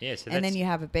it-ish. Yeah, so and then you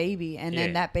have a baby, and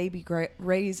then that baby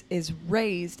is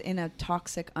raised in a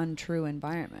toxic, untrue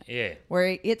environment. Yeah.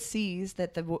 Where it sees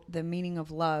that the meaning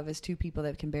of love is two people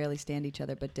that can barely stand each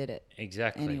other but did it.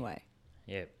 Exactly. Anyway.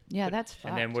 Yeah. Yeah, that's fucked.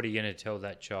 And then what are you going to tell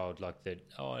that child, like that,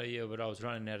 oh, yeah, but I was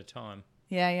running out of time?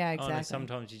 Yeah, exactly. Oh, no,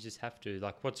 sometimes you just have to.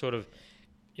 Like, what sort of,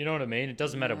 you know what I mean? It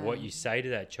doesn't matter what you say to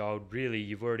that child. Really,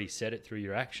 you've already said it through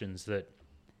your actions, that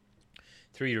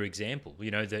through your example,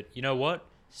 you know, that, you know what?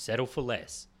 Settle for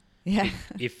less. Yeah.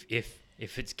 If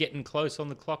it's getting close on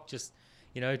the clock, just,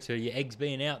 you know, to your eggs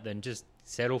being out, then just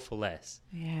settle for less.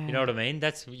 Yeah. You know what I mean?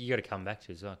 That's what you got to come back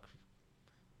to. It's like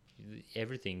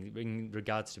everything in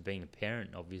regards to being a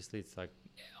parent, obviously. It's like,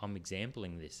 I'm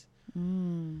exempling this.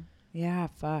 Yeah,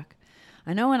 fuck.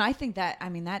 I know, and I think that, I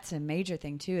mean, that's a major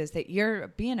thing too, is that you're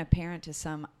being a parent to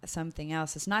something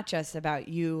else. It's not just about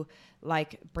you,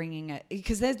 like, bringing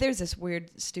because there's this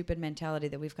weird, stupid mentality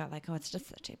that we've got, like, oh, it's just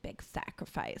such a big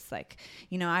sacrifice. Like,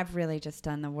 you know, I've really just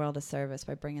done the world a service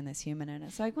by bringing this human in.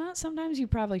 It's like, well, sometimes you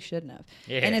probably shouldn't have.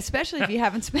 Yeah. And especially if you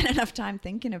haven't spent enough time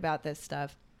thinking about this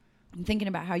stuff. And thinking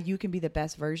about how you can be the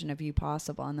best version of you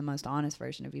possible and the most honest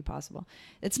version of you possible.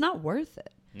 It's not worth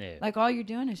it. Yeah. Like, all you're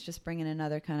doing is just bringing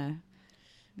another kind of...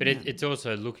 But it's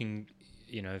also looking,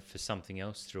 you know, for something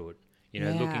else through it. You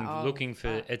know, looking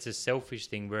for... It's a selfish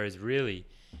thing, whereas really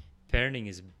parenting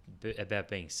is about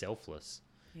being selfless.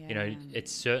 Yeah. You know,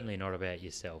 it's certainly not about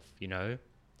yourself, you know.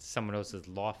 It's someone else's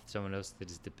life, someone else that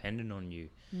is dependent on you.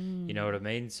 You know what I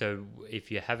mean? So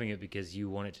if you're having it because you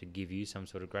want it to give you some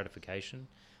sort of gratification...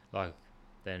 like,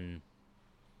 then...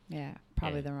 Yeah,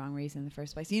 probably the wrong reason in the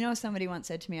first place. You know, somebody once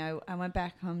said to me, I went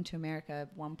back home to America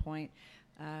at one point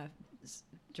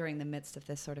during the midst of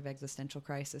this sort of existential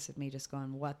crisis of me just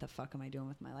going, what the fuck am I doing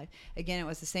with my life? Again, it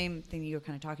was the same thing you were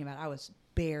kind of talking about. I was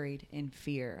buried in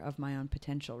fear of my own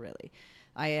potential, really.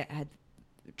 I had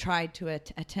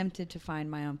attempted to find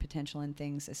my own potential in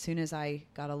things. As soon as I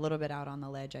got a little bit out on the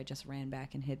ledge, I just ran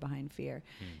back and hid behind fear.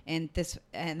 And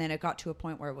then it got to a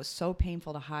point where it was so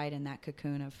painful to hide in that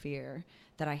cocoon of fear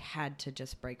that I had to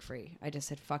just break free. I just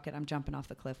said, fuck it, I'm jumping off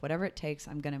the cliff. Whatever it takes,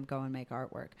 I'm going to go and make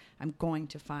artwork. I'm going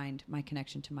to find my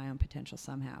connection to my own potential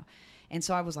somehow. And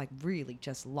so I was like really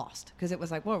just lost, because it was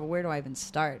like, well, where do I even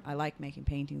start? I like making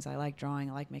paintings. I like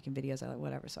drawing. I like making videos. I like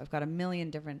whatever. So I've got a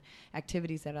million different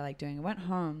activities that I like doing. I went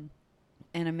home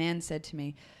and a man said to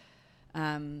me,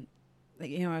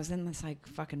 I was in this like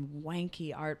fucking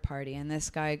wanky art party, and this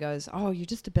guy goes, oh, you're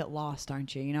just a bit lost,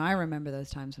 aren't you? I remember those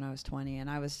times when I was 20, and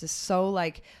I was just so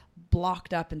like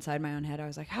blocked up inside my own head. I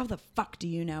was like, how the fuck do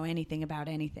you know anything about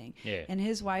anything? Yeah. And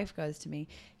his wife goes to me,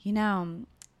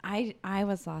 I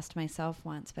was lost myself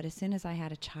once, but as soon as I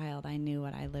had a child, I knew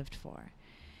what I lived for.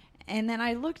 And then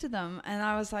I looked at them and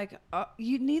I was like, oh,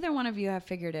 neither one of you have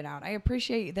figured it out. I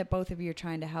appreciate that both of you are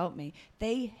trying to help me.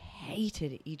 They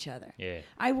hated each other. Yeah.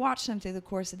 I watched them through the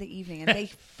course of the evening and they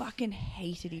fucking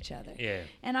hated each other. Yeah.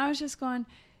 And I was just going,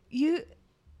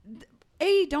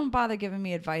 don't bother giving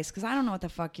me advice, because I don't know what the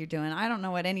fuck you're doing. I don't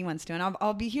know what anyone's doing.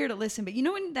 I'll be here to listen. But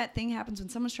when that thing happens, when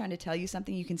someone's trying to tell you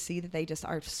something, you can see that they just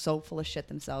are so full of shit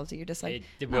themselves that you're just like,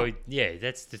 yeah,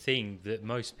 that's the thing that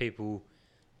most people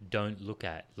don't look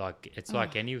at. Like, it's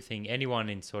like anyone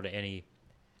in sort of any,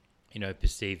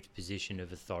 perceived position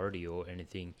of authority or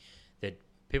anything, that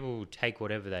people will take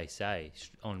whatever they say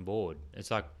on board.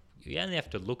 It's like, you only have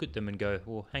to look at them and go,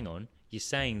 well, hang on, you're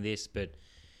saying this, but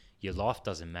your life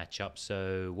doesn't match up,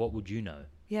 so what would you know?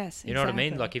 Yes, you know what I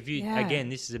mean? Like, if you, again,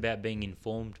 this is about being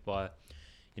informed by,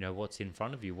 what's in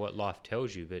front of you, what life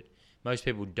tells you, but most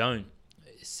people don't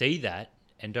see that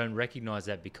and don't recognize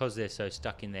that because they're so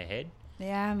stuck in their head.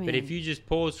 Yeah, I mean. But if you just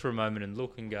pause for a moment and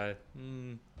look and go,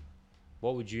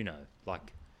 what would you know?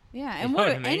 Like, yeah, and what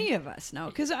do any of us know?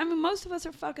 Because, most of us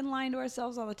are fucking lying to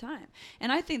ourselves all the time.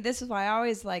 And I think this is why I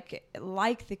always like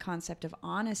the concept of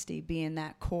honesty being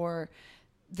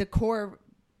the core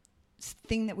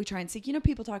thing that we try and seek.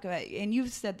 People talk about, and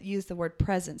you've use the word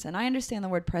presence, and I understand the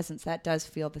word presence. That does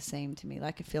feel the same to me.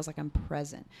 Like, it feels like I'm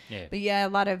present. Yeah. But yeah, a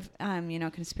lot of kind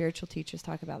of spiritual teachers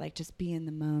talk about like just be in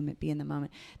the moment, be in the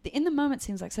moment. The in the moment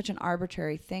seems like such an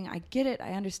arbitrary thing. I get it.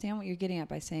 I understand what you're getting at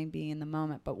by saying being in the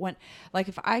moment. But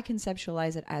if I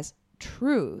conceptualize it as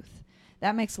truth,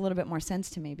 that makes a little bit more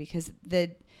sense to me, because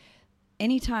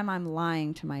anytime I'm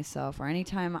lying to myself, or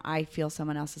anytime I feel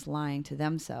someone else is lying to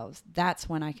themselves, that's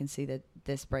when I can see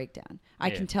this breakdown.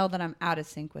 I can tell that I'm out of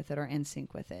sync with it or in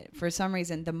sync with it. For some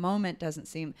reason, the moment doesn't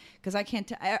seem, because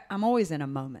I'm always in a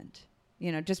moment.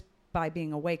 Just by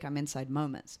being awake, I'm inside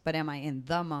moments. But am I in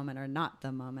the moment or not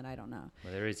the moment? I don't know.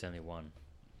 Well, there is only one.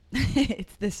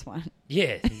 It's this one.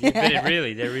 Yeah, but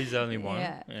there is only one.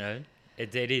 Yeah.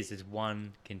 It is. It's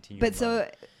one continuum. But so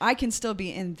I can still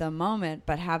be in the moment,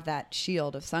 but have that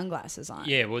shield of sunglasses on.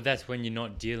 Yeah, well, that's when you're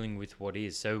not dealing with what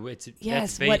is. So what is,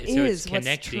 it's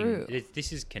connecting. What's true.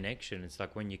 This is connection. It's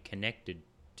like when you're connected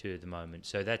to the moment.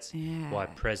 So that's why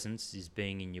presence is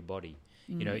being in your body.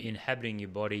 Inhabiting your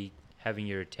body, having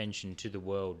your attention to the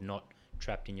world, not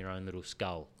trapped in your own little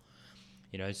skull.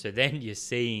 So then you're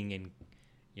seeing and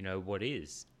what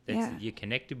is. You're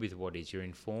connected with what is, you're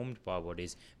informed by what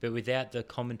is, but without the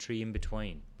commentary in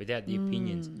between, without the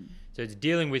opinions. So it's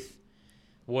dealing with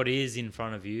what is in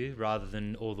front of you rather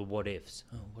than all the what ifs.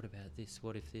 Oh, what about this?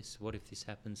 What if this? What if this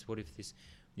happens? What if this?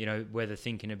 Whether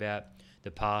thinking about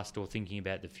the past or thinking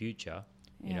about the future,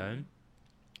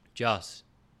 just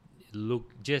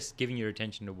giving your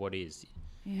attention to what is.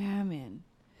 Yeah, man.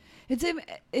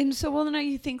 And so, well, now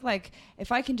you think like,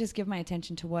 if I can just give my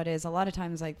attention to what is, a lot of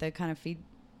times like the kind of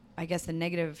the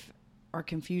negative or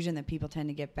confusion that people tend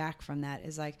to get back from that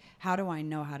is like, how do I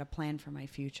know how to plan for my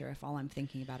future if all I'm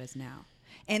thinking about is now?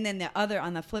 And then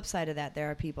on the flip side of that,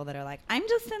 there are people that are like, I'm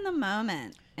just in the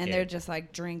moment. And they're just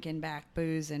like drinking back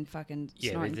booze and fucking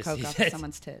snorting coke off of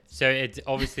someone's tits. So it's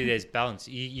obviously there's balance.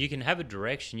 You can have a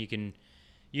direction. You can,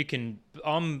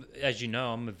 as you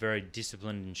know, I'm a very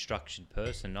disciplined and structured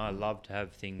person. I love to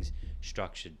have things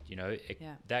structured,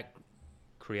 that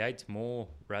creates more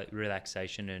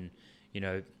relaxation and,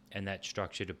 and that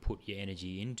structure to put your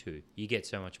energy into. You get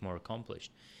so much more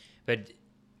accomplished. But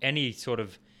any sort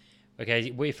of,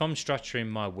 if I'm structuring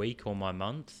my week or my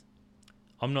month,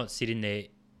 I'm not sitting there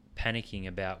panicking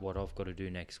about what I've got to do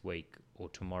next week or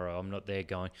tomorrow. I'm not there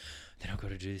going, then I've got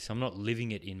to do this. I'm not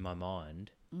living it in my mind.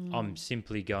 I'm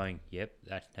simply going, yep,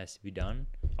 that has to be done.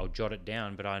 I'll jot it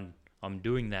down, but I'm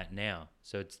doing that now.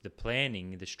 So it's the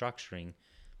planning, the structuring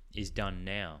is done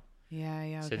now.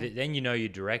 Yeah. So then your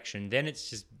direction. Then it's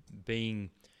just being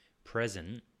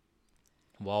present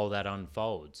while that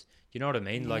unfolds. You know what I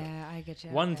mean? Yeah, Like, I get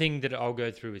you. one thing that I'll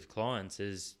go through with clients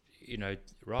is,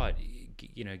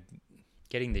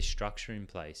 getting this structure in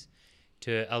place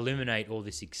to eliminate all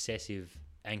this excessive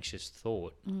anxious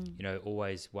thought,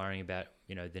 always worrying about,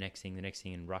 the next thing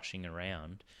and rushing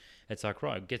around. It's like,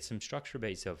 right, get some structure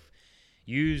about yourself.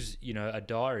 Use, a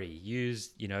diary.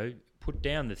 Put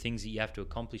down the things that you have to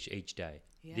accomplish each day.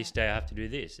 Yeah. This day I have to do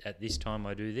this. At this time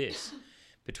I do this.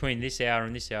 Between this hour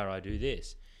and this hour I do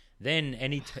this. Then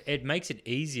it makes it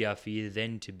easier for you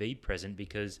then to be present,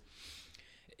 because,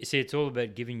 see, it's all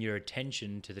about giving your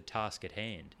attention to the task at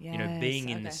hand. Yes, being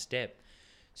in the step.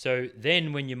 So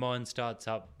then when your mind starts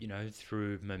up,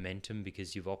 through momentum,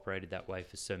 because you've operated that way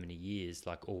for so many years,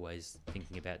 like always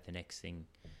thinking about the next thing,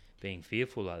 being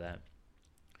fearful like that,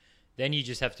 then you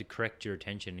just have to correct your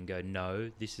attention and go,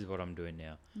 no, this is what I'm doing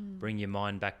now. Bring your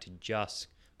mind back to just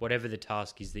whatever the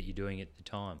task is that you're doing at the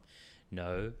time.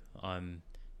 No, I'm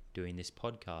doing this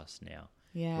podcast now.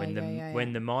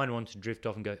 When the mind wants to drift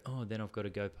off and go, oh, then I've got to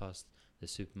go past the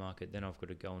supermarket, then I've got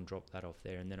to go and drop that off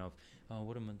there, and then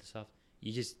what am I the stuff?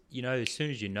 You just, as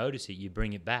soon as you notice it, you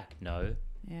bring it back. No,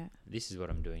 this is what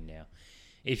I'm doing now.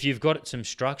 If you've got some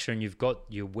structure and you've got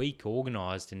your week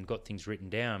organised and got things written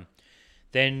down,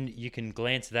 then you can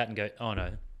glance at that and go, oh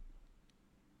no,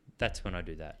 that's when I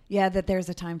do that. Yeah, that there's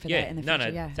a time for that in the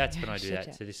future. That's when I do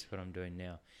that. So this is what I'm doing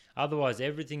now. Otherwise,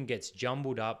 everything gets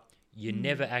jumbled up. You're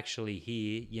never actually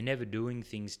here. You're never doing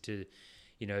things to,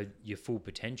 your full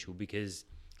potential, because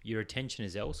your attention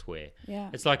is elsewhere. Yeah.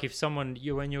 It's like if when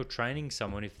you're training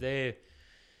someone, if they're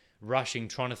rushing,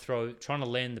 trying to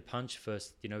land the punch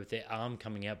first, with their arm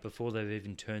coming out before they've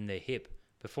even turned their hip,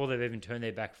 before they've even turned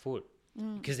their back foot,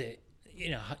 because they're,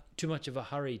 too much of a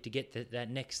hurry to get that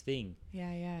next thing.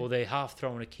 Yeah, yeah. Or they're half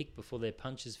throwing a kick before their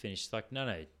punch is finished. It's like,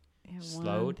 no,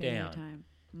 slow it down.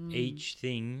 Each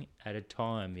thing at a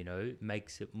time,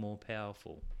 makes it more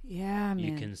powerful. Yeah, man.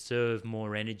 You can serve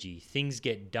more energy. Things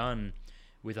get done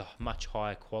with a much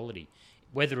higher quality.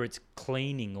 Whether it's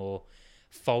cleaning or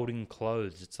folding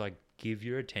clothes, it's like, give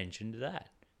your attention to that.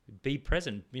 Be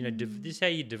present. This is how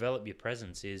you develop your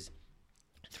presence, is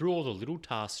through all the little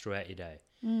tasks throughout your day.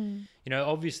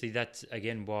 Obviously that's,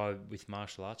 again, why with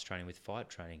martial arts training, with fight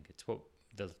training,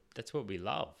 that's what we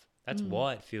love. That's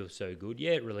why it feels so good.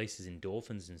 Yeah, it releases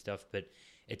endorphins and stuff, but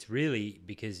it's really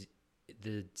because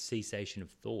the cessation of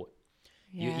thought.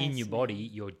 Yes, you're in your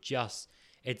body,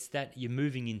 it's that you're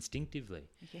moving instinctively.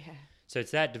 Yeah. So it's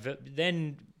that,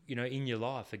 then, in your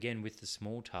life, again, with the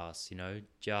small tasks,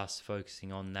 just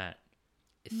focusing on that.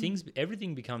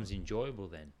 Everything becomes enjoyable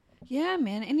then. Yeah,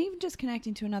 man. And even just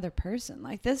connecting to another person.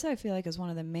 Like this, I feel like, is one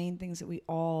of the main things that we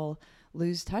all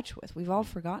lose touch with. We've all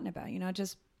forgotten about,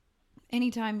 just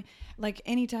anytime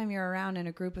you're around in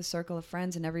a group, a circle of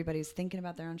friends, and everybody's thinking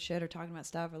about their own shit or talking about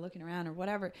stuff or looking around or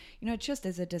whatever, it just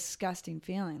is a disgusting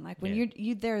feeling. Like when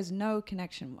there is no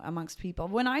connection amongst people.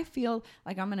 When I feel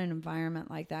like I'm in an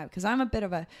environment like that, because I'm a bit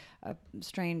of a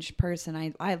strange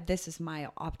person, this is my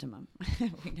optimum.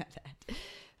 We know that.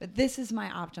 But this is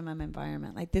my optimum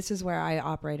environment. Like this is where I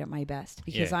operate at my best,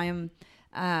 because I'm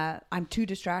too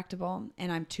distractible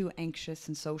and I'm too anxious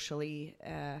and socially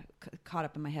caught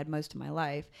up in my head most of my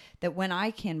life, that when I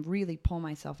can really pull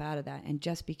myself out of that and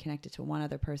just be connected to one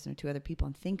other person or two other people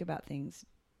and think about things,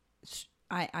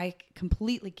 I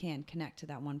completely can connect to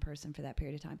that one person for that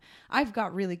period of time. I've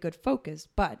got really good focus,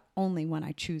 but only when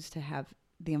I choose to have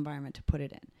the environment to put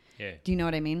it in. Yeah. Do you know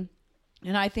what I mean?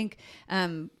 And I think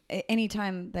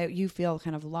anytime that you feel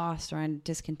kind of lost or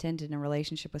discontented in a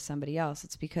relationship with somebody else,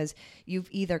 it's because you've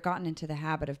either gotten into the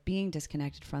habit of being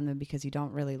disconnected from them because you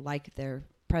don't really like their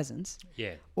presence,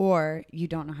 or you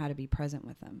don't know how to be present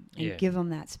with them and give them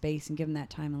that space and give them that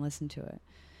time and listen to it.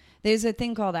 There's a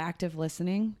thing called active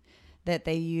listening that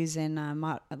they use in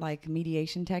like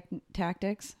mediation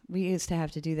tactics. We used to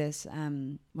have to do this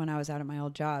when I was out at my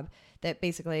old job, that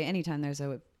basically anytime there's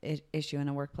a issue in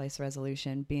a workplace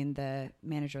resolution, being the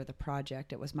manager of the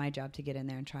project, it was my job to get in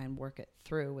there and try and work it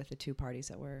through with the two parties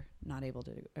that were not able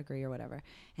to agree or whatever.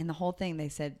 And the whole thing,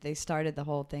 they started the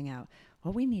whole thing out,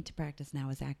 what we need to practice now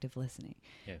is active listening.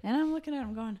 Yeah. And I'm looking at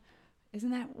them going, isn't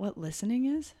that what listening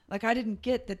is? Like, I didn't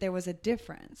get that there was a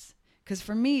difference. Because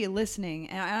for me, listening,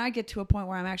 and I get to a point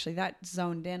where I'm actually that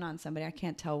zoned in on somebody, I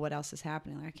can't tell what else is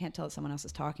happening. Like, I can't tell that someone else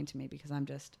is talking to me because I'm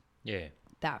just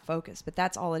that focused. But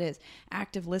that's all it is.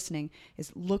 Active listening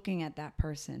is looking at that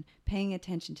person, paying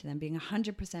attention to them, being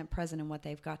 100% present in what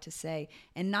they've got to say,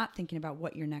 and not thinking about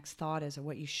what your next thought is or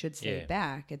what you should say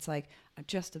back. It's like,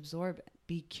 just absorb it.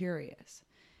 Be curious.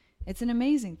 It's an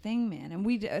amazing thing, man. And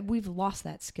we've lost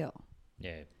that skill.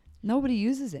 Yeah. Nobody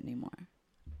uses it anymore.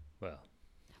 Well,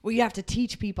 Well, you have to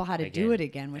teach people how to do it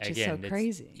again, which is so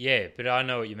crazy. Yeah, but I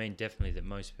know what you mean. Definitely that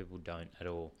most people don't at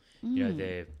all. You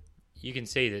know, you can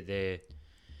see that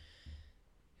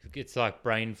it's like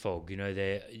brain fog. You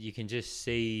know, you can just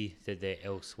see that they're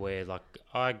elsewhere. Like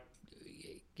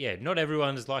not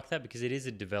everyone is like that, because it is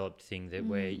a developed thing that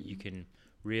where you can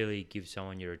really give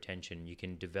someone your attention. You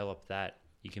can develop that.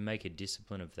 You can make a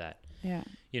discipline of that. Yeah.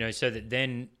 You know, so that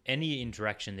then any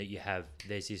interaction that you have,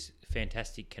 there's this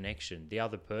fantastic connection. The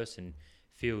other person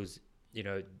feels, you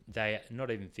know, they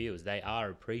are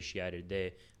appreciated.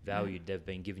 They're valued. They've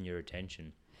been given your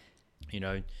attention. You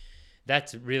know,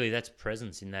 that's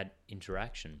presence in that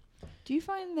interaction. Do you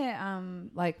find that,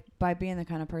 like, by being the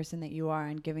kind of person that you are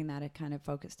and giving that a kind of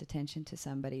focused attention to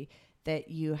somebody, that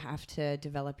you have to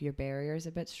develop your barriers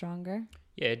a bit stronger?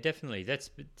 Yeah, definitely. That's,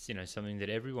 you know, something that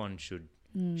everyone should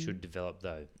develop,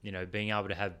 though. You know, being able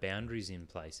to have boundaries in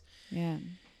place. Yeah.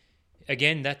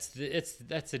 Again, that's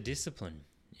a discipline.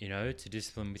 You know, it's a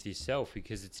discipline with yourself,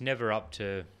 because it's never up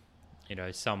to, you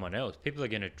know, someone else. People are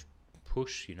going to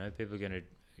push. You know, people are going to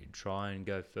try and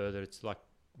go further. It's like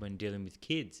when dealing with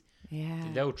kids. Yeah.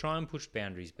 They'll try and push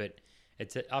boundaries, but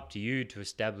it's up to you to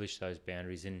establish those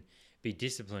boundaries and be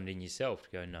disciplined in yourself to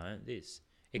go, no, this.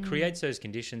 It creates those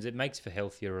conditions. It makes for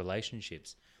healthier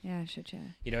relationships. Yeah, sure.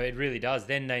 You know, it really does.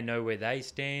 Then they know where they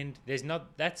stand.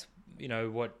 That's, you know,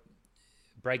 what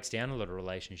breaks down a lot of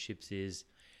relationships is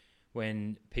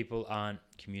when people aren't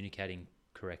communicating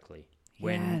correctly.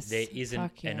 When there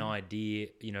isn't an idea,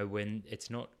 you know, when it's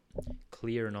not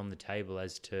clear and on the table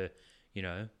as to, you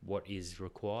know, what is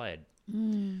required.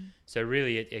 So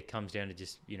really it comes down to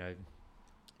just, you know,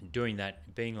 doing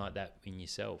that, being like that in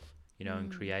yourself, you know,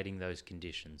 and creating those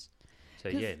conditions. So,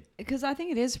 yeah. Because I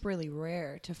think it is really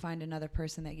rare to find another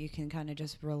person that you can kind of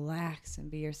just relax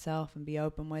and be yourself and be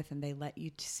open with, and they let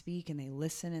you speak and they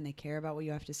listen and they care about what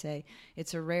you have to say.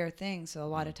 It's a rare thing. So a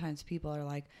lot of times people are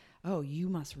like, oh, you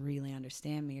must really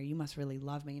understand me, or you must really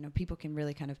love me. You know, people can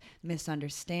really kind of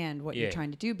misunderstand what you're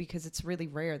trying to do, because it's really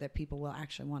rare that people will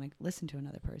actually want to listen to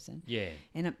another person. Yeah.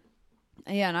 And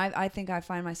I think I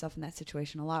find myself in that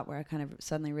situation a lot, where I kind of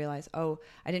suddenly realize, oh,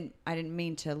 I didn't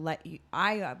mean to let you.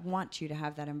 I want you to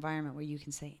have that environment where you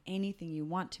can say anything you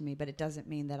want to me, but it doesn't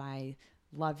mean that I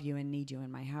love you and need you in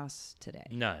my house today.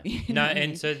 No,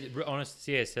 so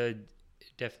honestly, so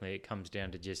definitely it comes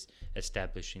down to just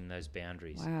establishing those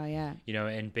boundaries. Wow, yeah. You know,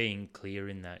 and being clear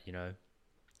in that, you know,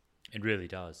 it really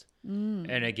does. And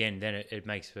again, then it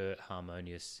makes for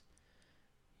harmonious,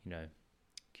 you know,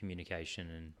 communication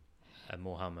and a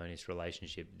more harmonious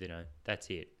relationship. You know, that's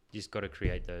it. You just got to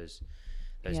create those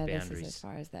boundaries. This is as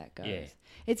far as that goes. Yeah.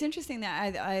 It's interesting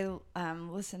that I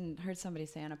heard somebody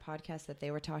say on a podcast that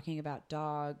they were talking about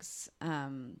dogs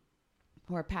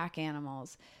who are pack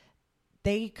animals.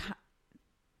 They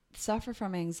suffer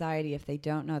from anxiety if they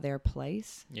don't know their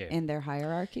place in their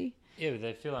hierarchy. Yeah,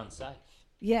 they feel unsafe.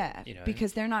 Yeah, you know?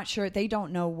 Because they're not sure. They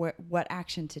don't know what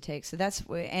action to take. So that's,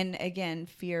 and again,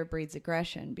 fear breeds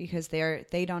aggression, because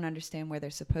they don't understand where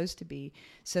they're supposed to be.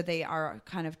 So they are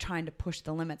kind of trying to push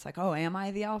the limits, like, oh, am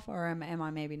I the alpha, or am I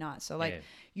maybe not? So like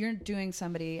you're doing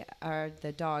somebody, or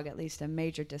the dog at least, a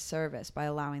major disservice by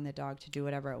allowing the dog to do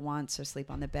whatever it wants, or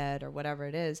sleep on the bed, or whatever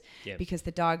it is, because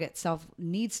the dog itself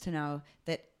needs to know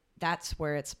that that's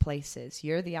where its place is.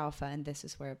 You're the alpha, and this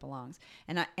is where it belongs.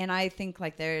 And I think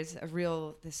like there's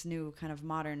this new kind of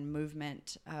modern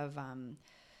movement of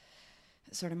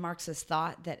sort of Marxist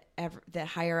thought that that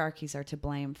hierarchies are to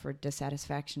blame for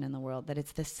dissatisfaction in the world. That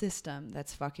it's the system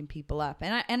that's fucking people up.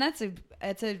 And that's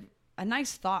a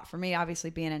nice thought for me.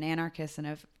 Obviously, being an anarchist and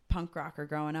a punk rocker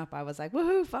growing up, I was like,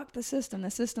 woohoo, fuck the system.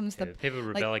 The system's the... People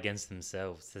rebel against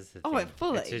themselves. That's the thing.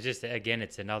 Fully. It's just, again,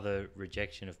 it's another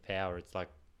rejection of power. It's like,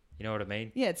 you know what I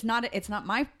mean? Yeah, it's not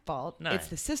my fault. No. It's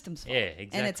the system's fault. Yeah,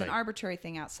 exactly. And it's an ararbitrary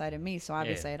thing outside of me, so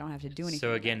obviously I don't have to do anything.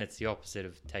 So again, it's the opposite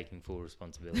of taking full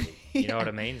responsibility. You know what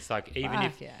I mean? It's like,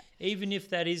 even if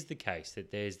that is the case,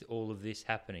 that there's all of this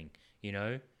happening, you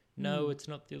know, no, it's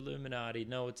not the Illuminati.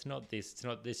 No, it's not this. It's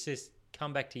not this. Just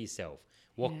come back to yourself.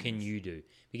 What can you do?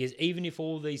 Because even if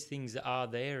all these things are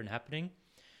there and happening,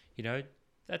 you know,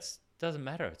 that doesn't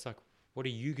matter. It's like, what are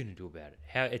you going to do about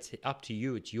it? It's up to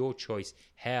you. It's your choice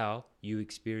how you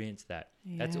experience that.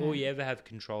 Yeah. That's all you ever have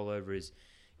control over, is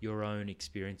your own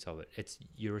experience of it. It's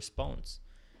your response.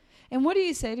 And what do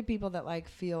you say to people that like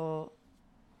feel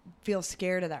feel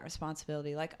scared of that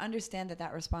responsibility. Like, understand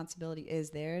that responsibility is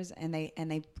theirs, and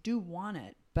they do want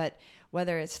it. But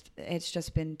whether it's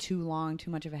just been too long,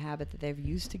 too much of a habit that they've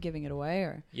used to giving it away,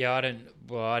 or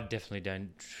I definitely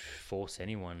don't force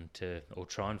anyone to, or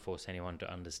try and force anyone to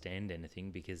understand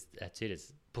anything, because that's it.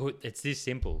 It's this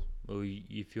simple. Well,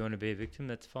 if you want to be a victim,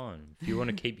 that's fine. If you want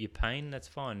to keep your pain, that's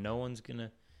fine. No one's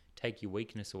gonna take your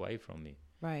weakness away from you.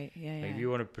 Right? Yeah. Like, Yeah. if you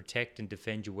want to protect and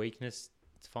defend your weakness,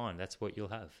 it's fine. That's what you'll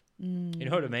have. You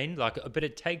know what I mean? Like, but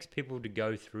it takes people to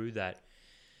go through that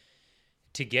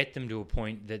to get them to a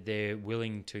point that they're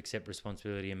willing to accept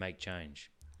responsibility and make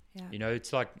change. Yeah. You know,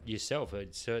 it's like yourself.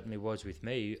 It certainly was with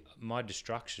me. My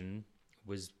destruction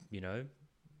was,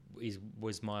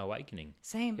 was my awakening.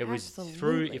 Same. It was absolutely.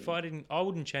 through. If I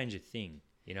wouldn't change a thing.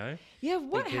 You know. Yeah.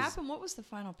 What Because happened? What was the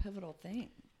final pivotal thing?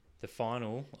 The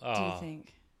final. Do you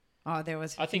think? Oh, there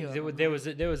was. I think there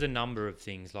was a number of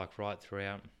things, like, right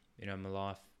throughout, my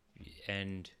life,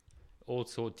 and all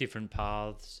sorts different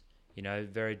paths.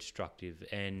 Very destructive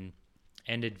and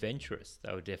adventurous.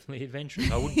 They were definitely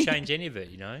adventurous. I wouldn't change any of it.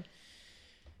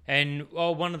 And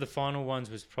one of the final ones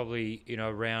was probably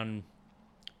around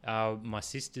my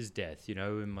sister's death.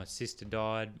 When my sister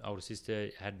died, older sister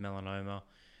had melanoma,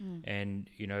 and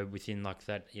within like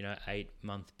that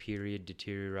 8-month period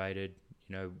deteriorated.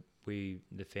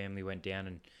 The family went down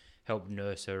and helped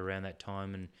nurse her around that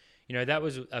time, and that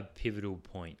was a pivotal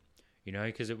point.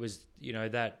 Because it was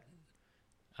that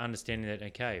understanding that,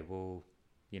 okay, well,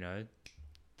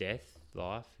 death,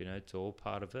 life, it's all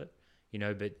part of it.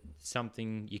 But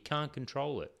something you can't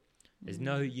control it.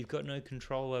 You've got no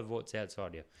control over what's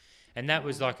outside you, and that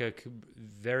was like a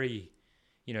very,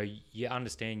 you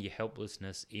understand your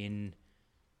helplessness in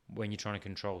when you're trying to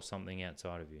control something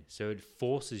outside of you. So it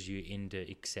forces you into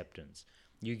acceptance.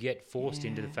 You get forced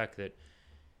into the fact that,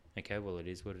 okay, well, it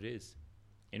is what it is.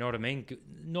 You know what I mean?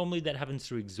 Normally that happens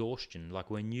through exhaustion. Like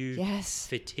when you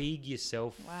fatigue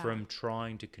yourself from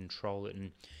trying to control it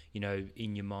and,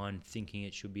 in your mind thinking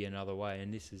it should be another way.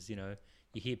 And this is, you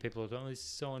hear people like, oh, this is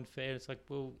so unfair. It's like,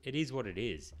 well, it is what it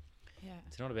is. Yeah.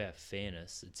 It's not about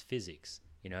fairness. It's physics,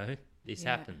 This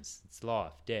happens. It's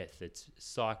life, death. It's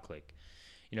cyclic.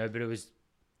 But it was,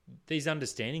 these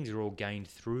understandings are all gained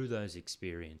through those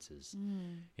experiences,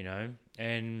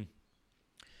 and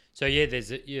so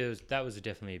that was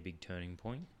definitely a big turning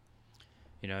point,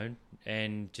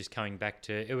 and just coming back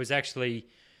to, it was actually,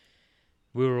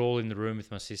 we were all in the room with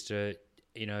my sister,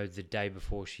 the day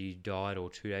before she died or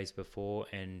 2 days before,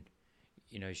 and,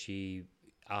 she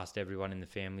asked everyone in the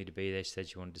family to be there. She said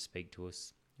she wanted to speak to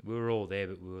us. We were all there,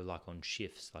 but we were like on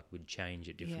shifts, like we'd change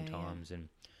at different times,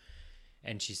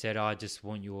 and she said, I just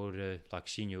want you all to, like,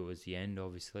 she knew it was the end,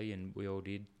 obviously, and we all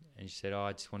did. And she said,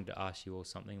 I just wanted to ask you all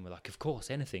something. And we're like, of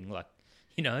course, anything. Like,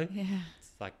 Yeah.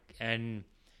 It's like, and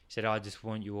she said, I just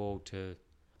want you all to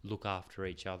look after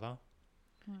each other.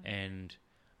 And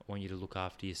I want you to look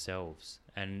after yourselves.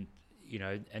 And,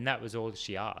 and that was all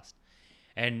she asked.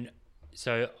 And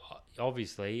so,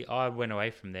 obviously, I went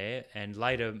away from there. And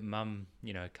later, Mum,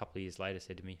 a couple of years later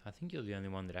said to me, I think you're the only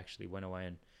one that actually went away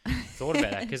and thought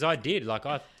about that, because I did. Like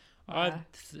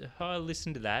I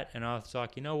listened to that, and I was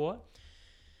like, you know what?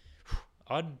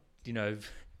 I'd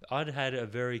had a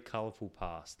very colourful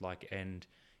past, like, and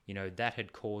that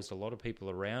had caused a lot of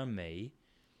people around me,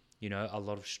 a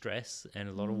lot of stress and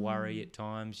a lot of worry at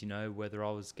times. Whether I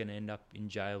was going to end up in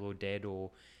jail or dead, or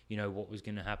what was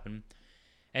going to happen.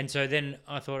 And so then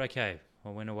I thought, okay, I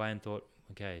went away and thought,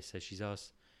 okay, so she's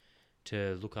asked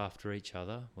to look after each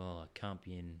other. Well, I can't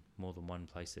be in more than one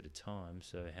place at a time,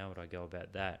 so how would I go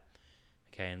about that?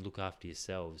 Okay, and look after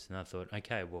yourselves. And I thought,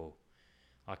 okay, well,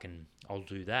 I'll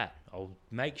do that. I'll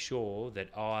make sure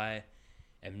that I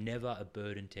am never a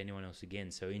burden to anyone else again.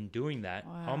 So in doing that,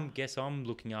 I'm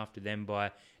looking after them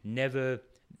by never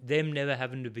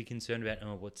having to be concerned about,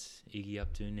 oh, what's Iggy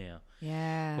up to now?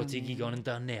 Yeah. What's Iggy gone and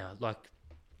done now? Like,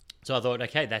 so I thought,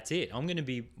 okay, that's it. I'm going to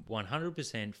be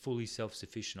 100% fully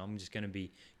self-sufficient. I'm just going to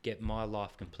get my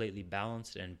life completely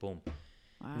balanced, and boom.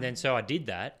 Wow. And then so I did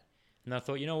that, and I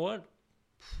thought, you know what?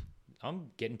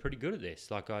 I'm getting pretty good at this.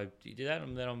 Like, I did that,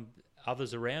 and then I'm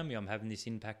others around me. I'm having this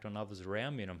impact on others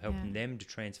around me, and I'm helping them to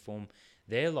transform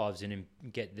their lives and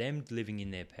get them living in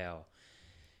their power.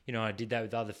 I did that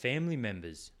with other family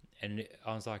members, and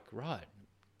I was like, right,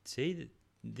 see,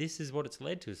 this is what it's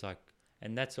led to. It's like,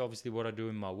 and that's obviously what I do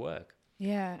in my work.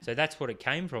 Yeah. So that's what it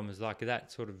came from, is like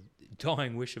that sort of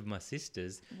dying wish of my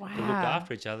sisters to look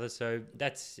after each other. So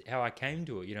that's how I came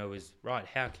to it, was, right,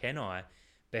 how can I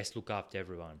best look after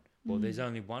everyone? Well, there's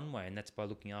only one way, and that's by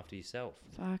looking after yourself,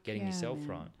 getting yourself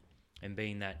right, and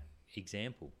being that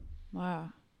example. Wow.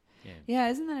 Yeah,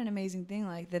 isn't that an amazing thing?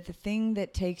 Like that the thing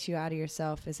that takes you out of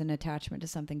yourself is an attachment to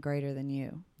something greater than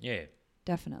you. Yeah.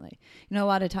 Definitely. You know, a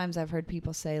lot of times I've heard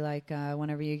people say, like,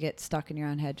 whenever you get stuck in your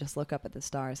own head, just look up at the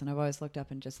stars. And I've always looked up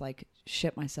and just, like,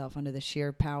 shit myself under the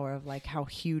sheer power of, like, how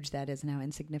huge that is and how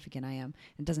insignificant I am.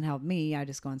 It doesn't help me. I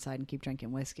just go inside and keep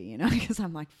drinking whiskey, you know, because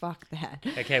I'm like, fuck that.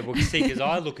 Okay, well, see, because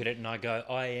I look at it and I go,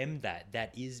 I am that.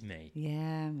 That is me.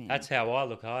 Yeah, man. That's how I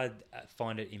look. I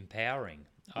find it empowering.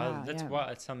 Wow, That's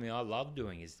why it's something I love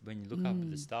doing is when you look up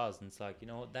at the stars and it's like, you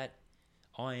know what,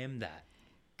 I am that.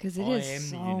 Because it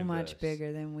is so much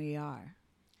bigger than we are.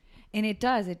 And it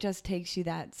just takes you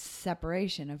that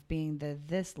separation of being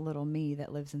this little me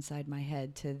that lives inside my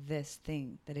head to this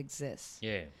thing that exists.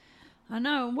 Yeah. I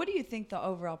know. What do you think the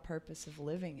overall purpose of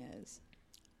living is?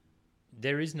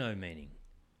 There is no meaning.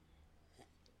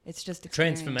 It's just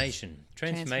experience.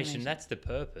 Transformation, that's the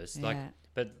purpose. Yeah. Like,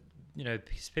 but, you know,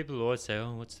 because people always say,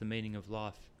 oh, what's the meaning of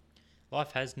life?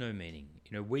 Life has no meaning.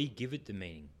 You know, we give it the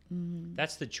meaning. Mm-hmm.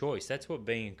 That's the choice. That's what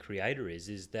being a creator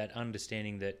is that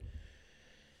understanding that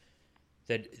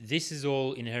this is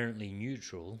all inherently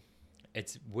neutral.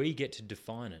 We get to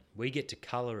define it. We get to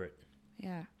color it.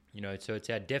 Yeah. You know, so it's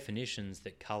our definitions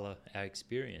that color our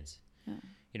experience. Yeah.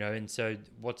 You know, and so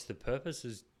what's the purpose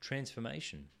is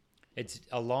transformation. It's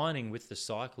aligning with the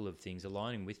cycle of things,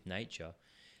 aligning with nature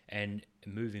and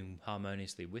moving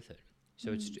harmoniously with it.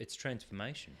 So it's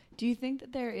transformation. Do you think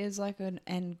that there is like an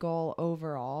end goal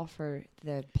overall for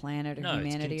the planet or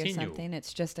humanity or something?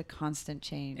 It's just a constant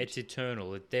change. It's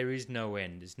eternal. There is no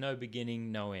end. There's no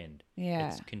beginning, no end. Yeah.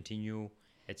 It's continual.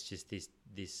 It's just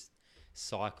this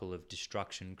cycle of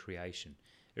destruction, creation.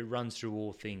 It runs through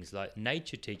all things. Like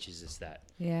nature teaches us that.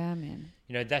 Yeah, man.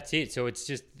 You know, that's it. So it's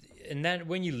just, and that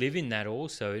when you live in that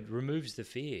also, it removes the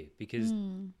fear because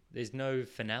there's no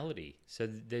finality. So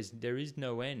there is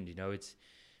no end. You know, it's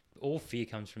all fear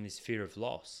comes from this fear of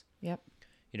loss. Yep.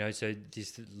 You know, so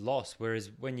this loss. Whereas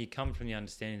when you come from the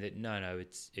understanding that no,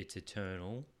 it's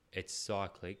eternal, it's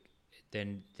cyclic,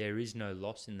 then there is no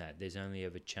loss in that. There's only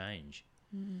ever change.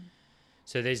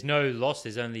 So there's no loss.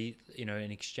 There's only, you know,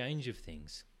 an exchange of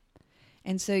things.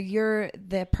 And so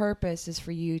the purpose is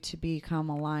for you to become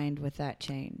aligned with that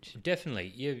change.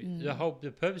 Definitely. Yeah.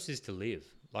 The purpose is to live.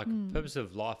 Like the purpose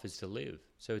of life is to live.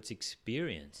 So it's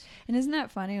experience. And isn't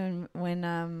that funny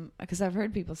when because I've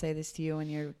heard people say this to you when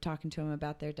you're talking to them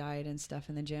about their diet and stuff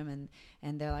in the gym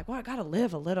and they're like, well, I got to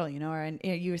live a little, you know, or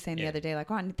you were saying the other day, like,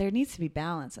 well, there needs to be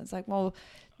balance. And it's like, well,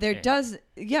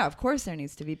 of course there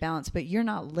needs to be balance, but you're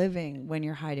not living when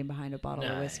you're hiding behind a bottle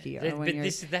of whiskey or when you're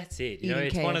that's it. You know,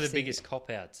 it's KFC. One of the biggest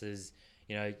cop-outs is,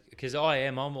 you know, because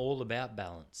I'm all about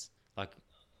balance. Like,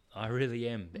 I really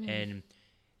am. And,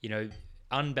 you know,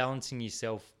 unbalancing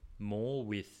yourself more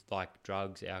with like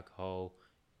drugs, alcohol,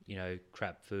 you know,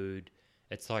 crap food.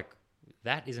 It's like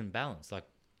that isn't balanced. Like,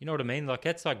 you know what I mean? Like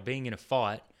that's like being in a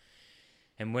fight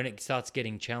and when it starts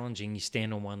getting challenging, you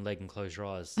stand on one leg and close your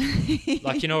eyes.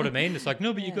 Like, you know what I mean? It's like,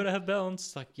 no, but you got to have balance.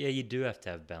 It's like, yeah, you do have to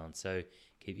have balance. So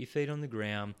keep your feet on the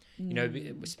ground, you know,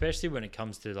 especially when it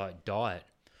comes to like diet,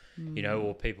 you know,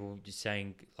 or people just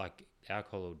saying like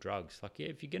alcohol or drugs. Like, yeah,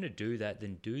 if you're going to do that,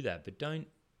 then do that. But don't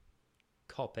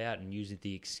cop out and use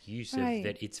the excuse of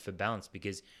that it's for balance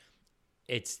because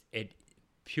it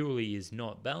purely is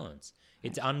not balance.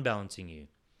 It's unbalancing you.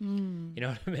 You know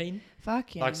what I mean?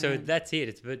 Fuck yeah. Like, so that's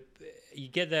it. But you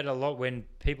get that a lot when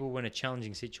a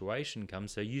challenging situation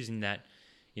comes. So using that,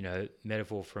 you know,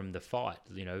 metaphor from the fight,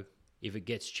 you know, if it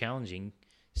gets challenging,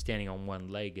 standing on one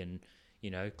leg and,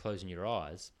 you know, closing your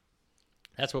eyes,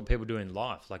 that's what people do in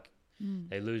life. Like,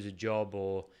 they lose a job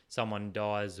or someone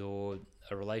dies or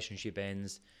a relationship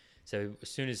ends. So as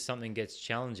soon as something gets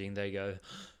challenging, they go,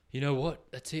 you know what?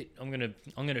 That's it. I'm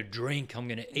gonna drink. I'm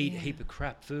gonna eat a heap of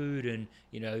crap food, and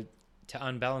you know, to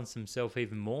unbalance themselves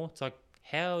even more. It's like,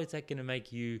 how is that gonna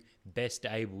make you best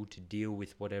able to deal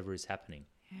with whatever is happening?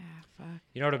 Yeah, fuck.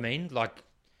 You know what I mean? Like,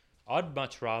 I'd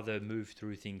much rather move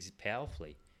through things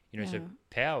powerfully. You know, so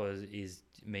power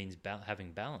means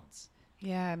having balance.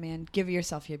 Yeah, man. Give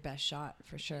yourself your best shot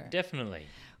for sure. Definitely.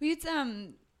 Well, it's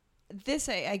this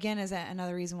again is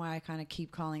another reason why I kind of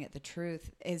keep calling it the truth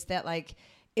is that like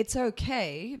it's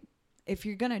okay if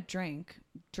you're gonna drink,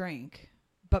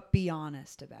 but be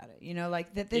honest about it. You know,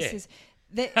 like that. This is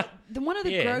the one of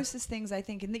the grossest things I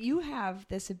think, and that you have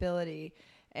this ability.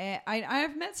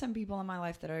 I've met some people in my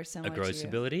life that are similar to you. A gross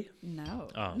ability? No,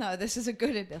 this is a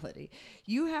good ability.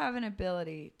 You have an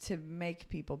ability to make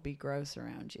people be gross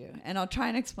around you. And I'll try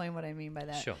and explain what I mean by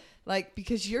that. Sure. Like,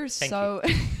 because you're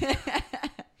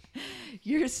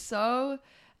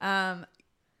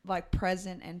like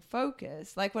present and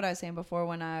focused, like what I was saying before,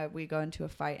 when we go into a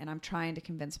fight and I'm trying to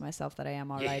convince myself that I am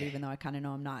all right, even though I kind of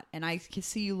know I'm not, and I can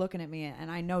see you looking at me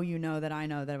and I know that I'm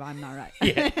not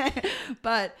right.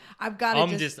 But I've got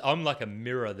to I'm like a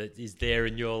mirror that is there,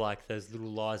 and you're like, those little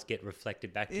lies get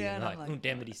reflected back to you, and like, oh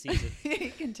damn it, he sees it.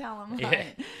 You can tell I'm lying.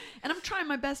 And I'm trying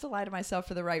my best to lie to myself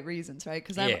for the right reasons, right?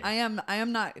 Because I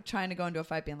am not trying to go into a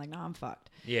fight being like, no, I'm fucked.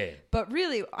 Yeah. But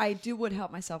really, would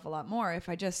help myself a lot more if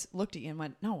I just looked at you and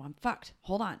went, no, I'm fucked.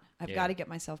 Hold on. I've got to get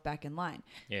myself back in line.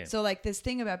 Yeah. So like this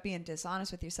thing about being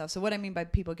dishonest with yourself. So what I mean by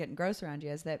people getting gross around you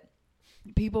is that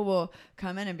people will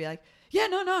come in and be like, yeah,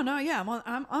 no, yeah,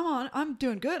 I'm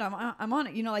doing good. I'm on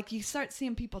it. You know, like you start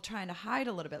seeing people trying to hide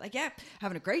a little bit. Like, yeah,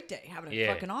 having a great day, having a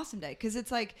fucking awesome day. Because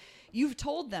it's like you've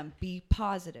told them, be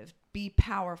positive, be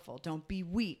powerful, don't be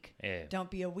weak, don't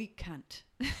be a weak cunt.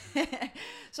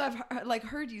 So I've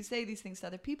heard you say these things to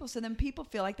other people. So then people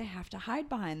feel like they have to hide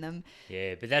behind them.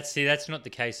 Yeah, but that's not the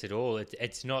case at all.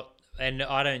 It's not. And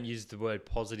I don't use the word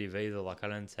positive either. Like I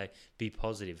don't say be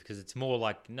positive, because it's more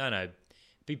like no,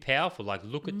 be powerful. Like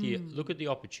look at the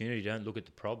opportunity. Don't look at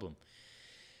the problem.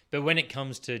 But when it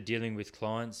comes to dealing with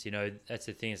clients, you know, that's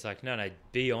the thing. It's like no,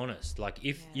 be honest. Like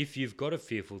if you've got a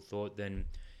fearful thought, then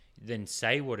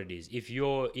say what it is. If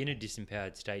you're in a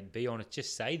disempowered state, be honest.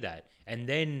 Just say that, and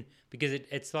then because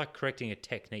it's like correcting a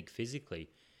technique physically.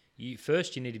 You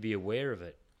need to be aware of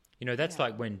it. You know, that's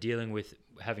like when dealing with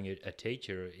having a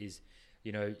teacher is,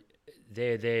 you know,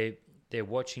 they're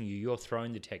watching you. You're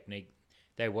throwing the technique.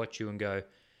 They watch you and go,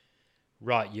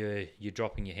 right, you're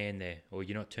dropping your hand there, or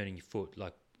you're not turning your foot.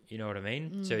 Like, you know what I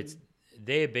mean? So it's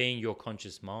they're being your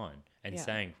conscious mind and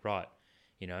saying, right,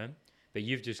 you know, but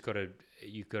you've got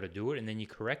to do it, and then you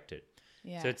correct it.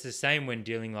 Yeah. So it's the same when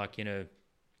dealing like, you know,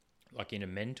 like in a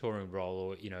mentoring role,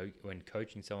 or, you know, when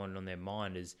coaching someone on their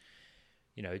mind is,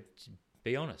 you know,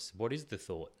 be honest. What is the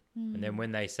thought? And then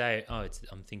when they say, oh,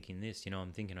 I'm thinking this, you know,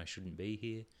 I'm thinking I shouldn't be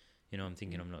here. You know, I'm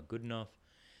thinking I'm not good enough.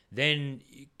 Then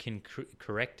you can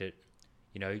correct it,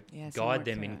 you know, guide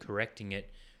them in correcting it,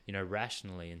 you know,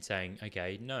 rationally, and saying,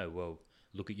 okay, no, well,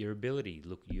 look at your ability.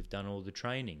 Look, you've done all the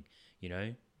training, you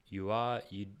know, you are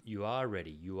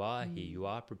ready. You are here. You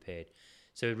are prepared.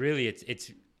 So really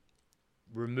it's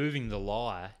removing the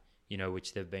lie, you know,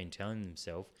 which they've been telling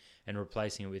themselves, and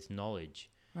replacing it with knowledge.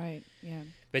 Right, yeah.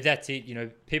 But that's it, you know,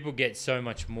 people get so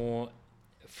much more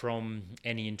from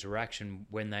any interaction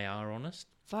when they are honest.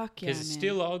 Fuck yeah, because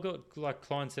still I've got like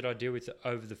clients that I deal with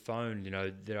over the phone, you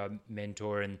know, that I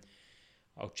mentor, and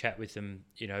I'll chat with them,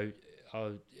 you know,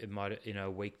 it might, you know,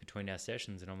 a week between our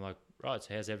sessions, and I'm like, right,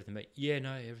 so how's everything been? Yeah,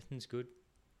 no, everything's good.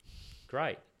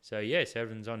 Great. So yes,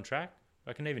 everything's on track.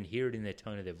 I can even hear it in their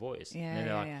tone of their voice. Yeah, and then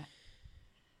they're like,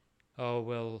 oh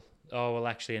well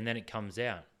actually, and then it comes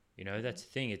out. You know, that's the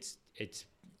thing. It's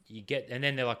you get, and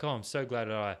then they're like, oh, I'm so glad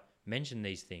that I mentioned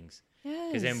these things.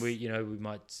 Because then we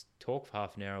might talk for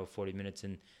half an hour or 40 minutes,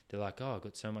 and they're like, oh, I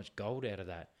got so much gold out of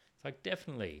that. It's like,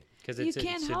 definitely, because you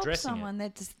can't help someone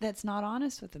that's not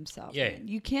honest with themselves. Yeah, man.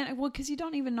 You can't. Well, because you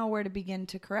don't even know where to begin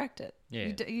to correct it.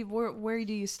 Yeah, where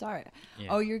do you start? Yeah.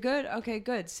 Oh, you're good. Okay,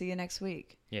 good. See you next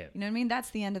week. Yeah, you know what I mean.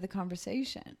 That's the end of the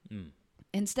conversation.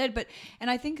 Instead, and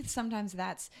I think sometimes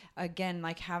that's, again,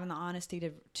 like having the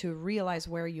honesty to realize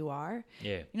where you are.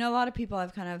 Yeah. You know, a lot of people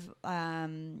have kind of,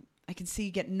 I can see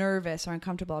get nervous or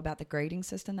uncomfortable about the grading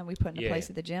system that we put into place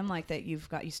at the gym. Like that you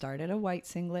start at a white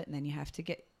singlet, and then you have to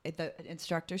get, the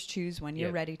instructors choose when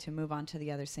you're ready to move on to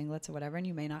the other singlets or whatever, and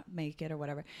you may not make it or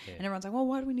whatever. Yeah. And everyone's like, well,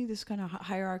 why do we need this kind of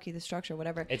hierarchy, the structure,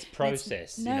 whatever? It's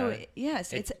process.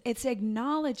 It's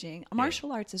acknowledging.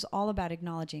 Martial arts is all about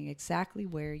acknowledging exactly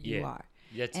where you are.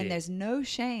 There's no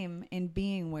shame in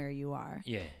being where you are.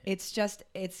 Yeah. It's just,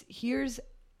 here's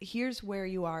where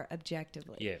you are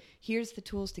objectively. Yeah. Here's the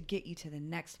tools to get you to the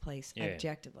next place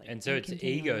objectively. And so it's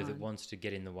ego that wants to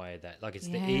get in the way of that. Like it's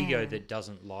the ego that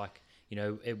doesn't like, you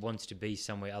know, it wants to be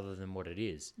somewhere other than what it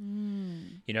is.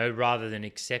 You know, rather than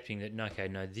accepting that, no,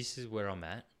 this is where I'm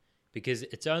at. Because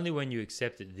it's only when you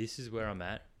accept that this is where I'm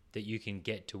at that you can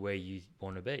get to where you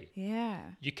want to be. Yeah.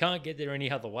 You can't get there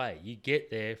any other way. You get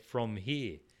there from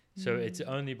here. So it's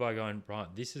only by going,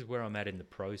 right, this is where I'm at in the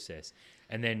process.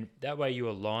 And then that way you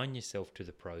align yourself to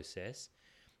the process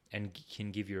and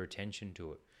can give your attention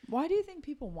to it. Why do you think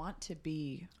people want to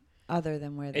be other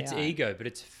than where they are? It's ego, but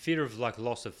it's fear of like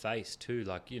loss of face too.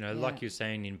 Like, you know, like you're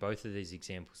saying in both of these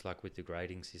examples, like with the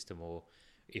grading system, or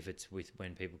if it's with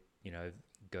when people, you know,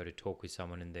 go to talk with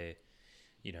someone and they're,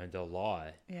 you know, they'll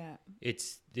lie. Yeah.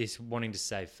 It's this wanting to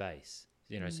save face,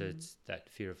 you know, so it's that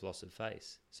fear of loss of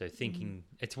face. So thinking,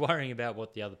 it's worrying about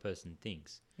what the other person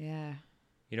thinks. Yeah.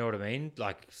 You know what I mean?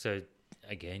 Like, so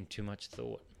again, too much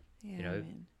thought, yeah, you know,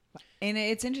 man. And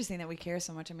it's interesting that we care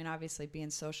so much. I mean, obviously, being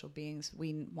social beings,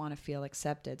 we want to feel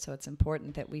accepted. So it's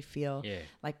important that we feel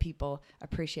like people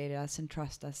appreciate us and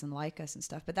trust us and like us and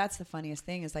stuff. But that's the funniest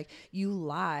thing is like you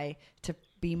lie to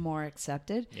be more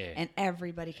accepted, and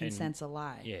everybody can sense a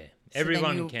lie. Yeah, so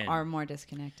everyone then you can. are more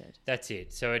disconnected. That's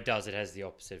it. So it has the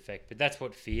opposite effect. But that's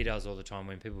what fear does all the time.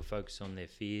 When people focus on their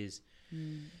fears,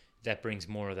 that brings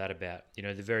more of that about. You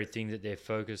know, the very thing that they're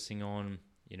focusing on,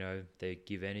 you know, they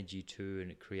give energy to, and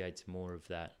it creates more of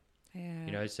that. Yeah.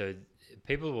 You know, so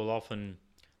people will often,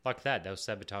 like that, they'll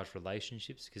sabotage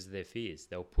relationships because of their fears.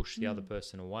 They'll push the other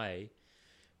person away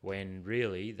when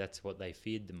really that's what they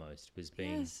feared the most, was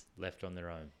being left on their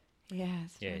own. Yeah.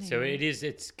 Yeah. So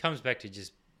it comes back to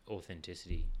just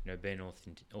authenticity, you know, being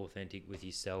authentic with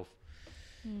yourself,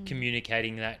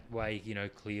 communicating that way, you know,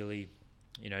 clearly,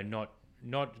 you know,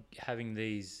 not having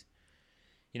these,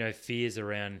 you know, fears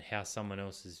around how someone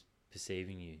else is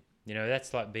perceiving you. You know,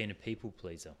 that's like being a people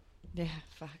pleaser. Yeah,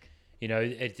 fuck. You know,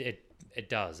 it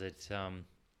does. It's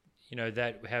you know,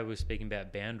 that how we were speaking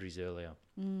about boundaries earlier.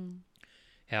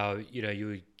 How, you know,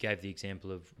 you gave the example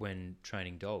of when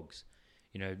training dogs.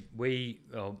 You know,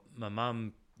 my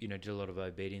mum, you know, did a lot of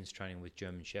obedience training with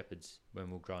German Shepherds when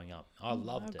we were growing up. I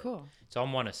loved it. Cool. So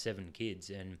I'm one of 7 kids,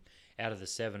 and out of the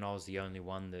 7, I was the only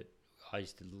one that I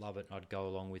used to love it. I'd go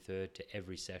along with her to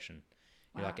every session.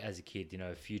 You know, like as a kid, you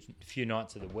know, a few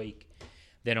nights of the week,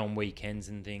 then on weekends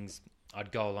and things,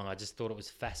 I'd go along. I just thought it was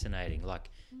fascinating,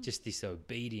 like just this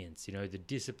obedience, you know, the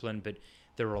discipline, but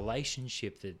the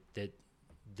relationship that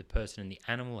the person and the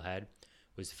animal had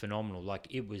was phenomenal. Like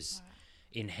it was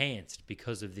enhanced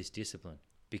because of this discipline,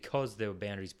 because there were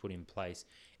boundaries put in place.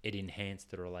 It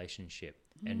enhanced the relationship,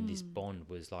 and this bond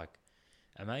was like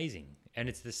amazing. And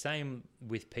it's the same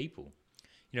with people.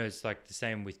 You know, it's like the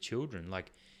same with children.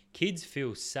 Like kids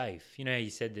feel safe. You know, you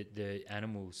said that the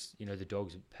animals, you know, the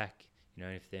dogs would pack, you know,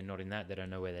 if they're not in that, they don't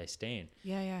know where they stand.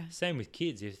 Yeah, yeah. Same with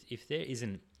kids. If there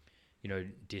isn't, you know,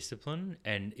 discipline,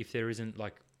 and if there isn't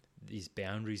like these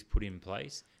boundaries put in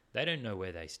place, they don't know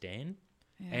where they stand,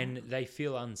 and they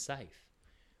feel unsafe.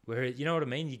 Where, you know what I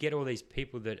mean? You get all these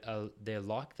people that they're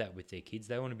like that with their kids.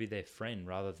 They want to be their friend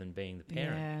rather than being the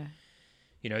parent. Yeah.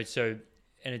 You know, so,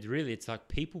 and it's like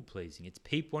people pleasing. It's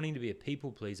wanting to be a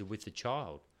people pleaser with the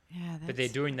child. Yeah, but they're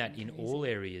doing that in all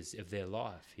areas of their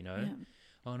life, you know. Yeah.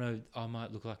 Oh no, I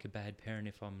might look like a bad parent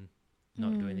if I'm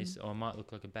not doing this, or I might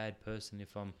look like a bad person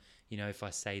if I'm, you know, if I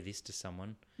say this to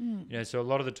someone. You know, so a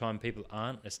lot of the time people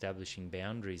aren't establishing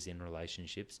boundaries in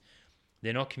relationships.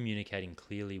 They're not communicating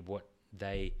clearly what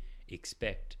they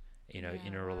expect, you know,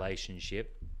 in a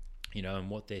relationship, you know, and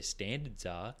what their standards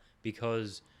are,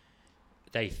 because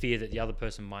they fear that the other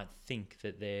person might think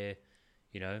that they're,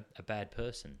 you know, a bad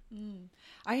person.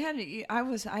 I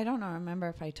don't know, I remember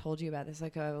if I told you about this,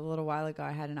 like a little while ago,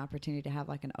 I had an opportunity to have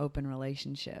like an open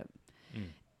relationship.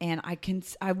 And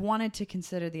I wanted to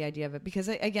consider the idea of it because,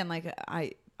 again, like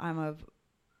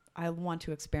I want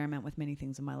to experiment with many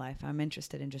things in my life. I'm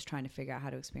interested in just trying to figure out how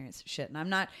to experience shit. And I'm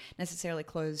not necessarily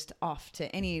closed off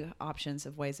to any options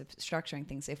of ways of structuring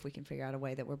things if we can figure out a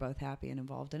way that we're both happy and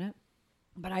involved in it.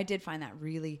 But I did find that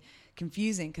really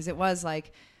confusing because it was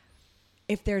like,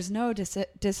 if there's no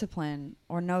discipline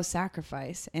or no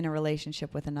sacrifice in a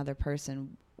relationship with another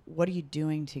person, what are you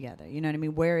doing together? You know what I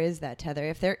mean? Where is that tether?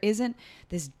 If there isn't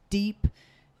this deep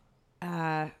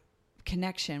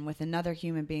connection with another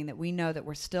human being that we know that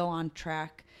we're still on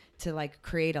track to like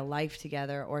create a life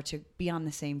together or to be on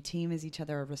the same team as each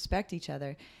other or respect each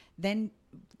other, then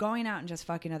going out and just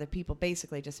fucking other people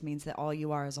basically just means that all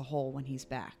you are is a hole when he's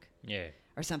back. Yeah.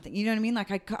 Or something. You know what I mean?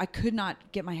 Like I could not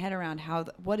get my head around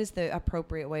what is the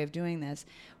appropriate way of doing this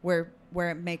where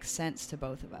it makes sense to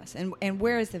both of us, and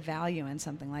where is the value in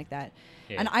something like that.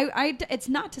 Yeah. And I it's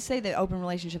not to say that open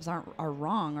relationships are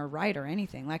wrong or right or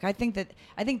anything. Like I think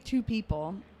two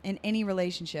people in any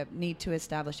relationship need to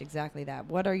establish exactly that.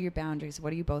 What are your boundaries?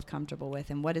 What are you both comfortable with?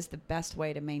 And what is the best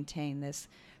way to maintain this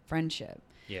friendship?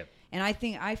 Yeah. And I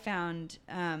think I found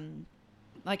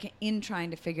like in trying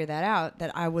to figure that out,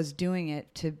 that I was doing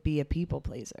it to be a people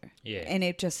pleaser. Yeah. And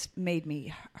it just made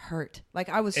me hurt. Like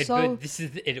I was But this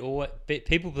is it.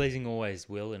 People pleasing always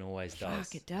will and always does.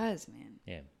 Fuck, it does, man.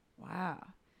 Yeah. Wow.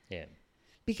 Yeah.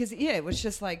 Because it was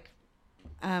just like,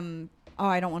 I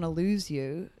don't want to lose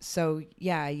you, so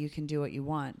yeah, you can do what you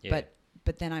want. Yeah.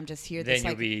 But then I'm just here. Then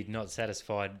you'll be not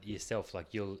satisfied yourself.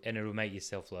 Like and it'll make you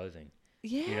self-loathing.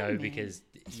 Yeah, you know, man. Because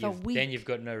then you've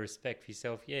got no respect for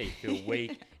yourself. Yeah, you feel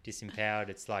weak, disempowered.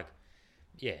 It's like,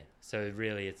 yeah. So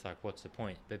really, it's like, what's the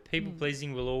point? But people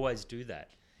pleasing will always do that.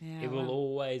 Yeah, it will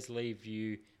always leave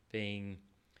you being,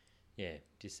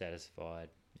 dissatisfied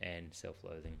and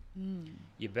self-loathing.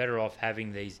 You're better off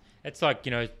having these. It's like,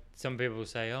 some people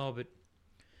say, oh, but,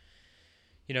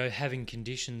 having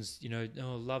conditions,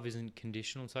 oh, love isn't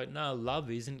conditional. It's like, no, love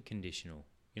isn't conditional.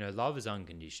 Love is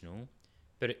unconditional.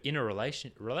 But in a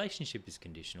relationship is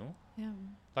conditional. Yeah.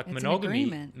 Like It's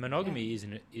monogamy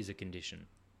is a condition.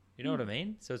 You know what I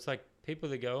mean? So it's like people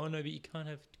that go, oh no, but you can't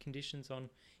have conditions on.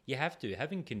 You have to.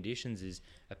 Having conditions is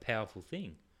a powerful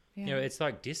thing. Yeah. It's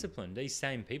like discipline. These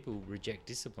same people reject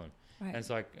discipline. Right. And it's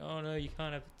like, oh no, you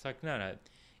can't have. It's like, no.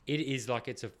 It is like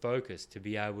it's a focus to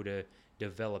be able to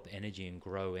develop energy and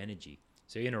grow energy.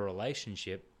 So in a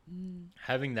relationship,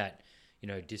 having that,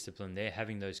 discipline there,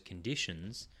 having those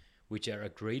conditions which are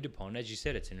agreed upon, as you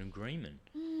said, it's an agreement.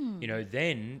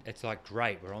 Then it's like,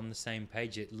 great, we're on the same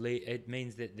page. It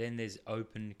means that then there's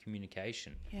open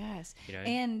communication. Yes.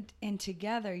 And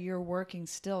together you're working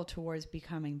still towards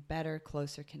becoming better,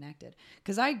 closer connected.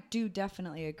 Because I do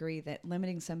definitely agree that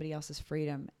limiting somebody else's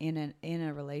freedom in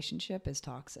a relationship is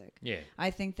toxic. Yeah. I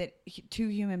think that two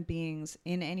human beings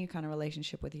in any kind of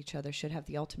relationship with each other should have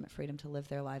the ultimate freedom to live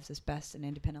their lives as best and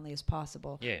independently as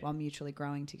possible while mutually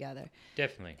growing together.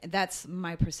 Definitely. That's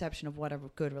my perception of what a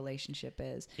good relationship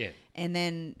is. Yeah.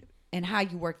 And how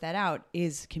you work that out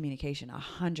is communication,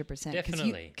 100%.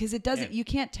 Definitely. Because it doesn't, you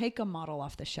can't take a model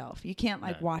off the shelf. You can't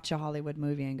watch a Hollywood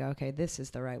movie and go, okay, this is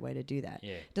the right way to do that.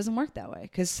 Yeah. It doesn't work that way.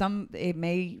 Because it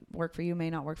may work for you, may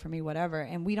not work for me, whatever.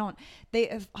 And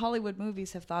Hollywood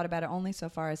movies have thought about it only so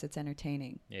far as it's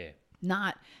entertaining. Yeah.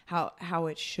 Not how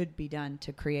it should be done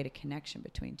to create a connection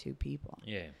between two people.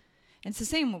 Yeah. And it's the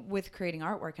same with creating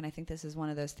artwork, and I think this is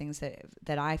one of those things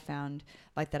that I found,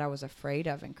 like, that I was afraid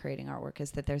of in creating artwork,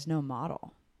 is that there's no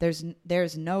model.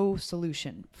 There's no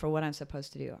solution for what I'm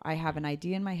supposed to do. I have an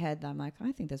idea in my head that I'm like,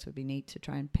 I think this would be neat to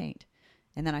try and paint.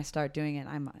 And then I start doing it,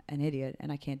 I'm an idiot,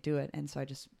 and I can't do it, and so I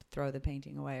just throw the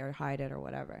painting away or hide it or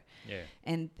whatever. Yeah.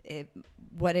 And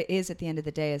what it is at the end of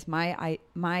the day is my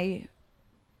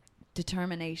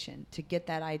determination to get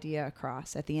that idea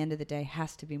across at the end of the day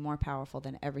has to be more powerful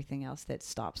than everything else that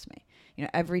stops me.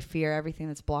 Every fear, everything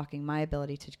that's blocking my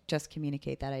ability to just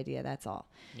communicate that idea, that's all.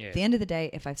 Yeah. At the end of the day,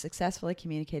 if I've successfully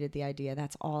communicated the idea,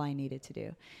 that's all I needed to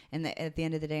do. And at the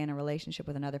end of the day, in a relationship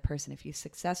with another person, if you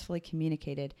successfully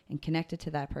communicated and connected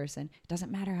to that person, it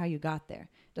doesn't matter how you got there.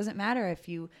 It doesn't matter if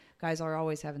you guys are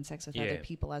always having sex with other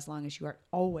people, as long as you are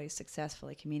always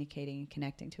successfully communicating and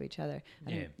connecting to each other.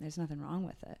 There's nothing wrong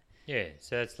with it. Yeah,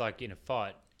 so it's like in a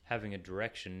fight, having a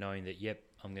direction, knowing that, yep,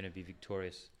 I'm going to be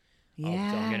victorious. Yeah.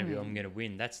 I'm going to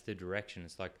win. That's the direction.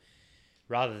 It's like,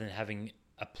 rather than having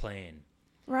a plan.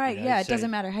 Right, it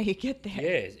doesn't matter how you get there.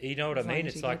 Yeah, you know what I mean?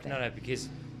 It's like, no, because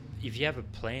if you have a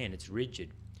plan, it's rigid.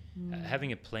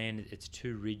 Having a plan, it's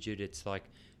too rigid. It's like,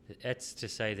 that's to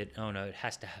say that, oh no, it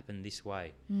has to happen this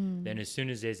way. Then as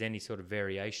soon as there's any sort of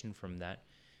variation from that,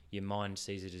 your mind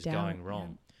sees it as going wrong.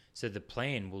 Yeah. So the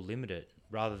plan will limit it,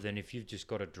 rather than if you've just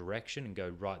got a direction and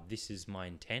go, right, this is my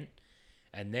intent,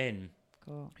 and then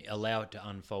allow it to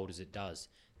unfold as it does.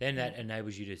 Then that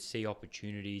enables you to see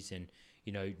opportunities and,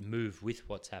 move with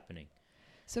what's happening.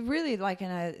 So really, like, in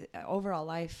a overall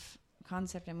life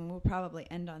concept, I mean, we'll probably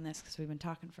end on this because we've been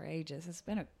talking for ages. It's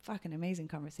been a fucking amazing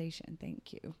conversation.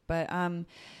 Thank you. But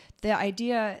the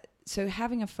idea, so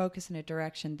having a focus and a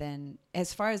direction then,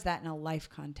 as far as that in a life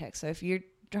context, so if you're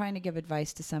trying to give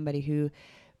advice to somebody who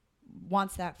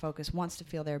wants that focus, wants to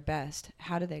feel their best,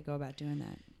 how do they go about doing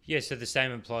that? Yeah, so the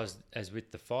same applies as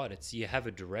with the fight. It's you have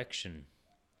a direction,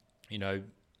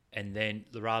 and then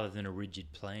rather than a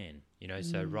rigid plan,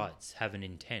 so right, have an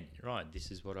intent. Right,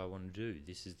 this is what I want to do.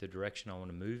 This is the direction I want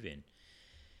to move in.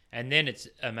 And then it's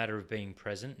a matter of being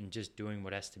present and just doing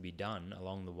what has to be done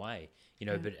along the way,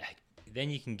 but then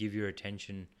you can give your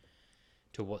attention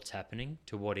to what's happening,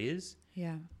 to what is.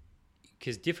 Yeah.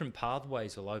 Because different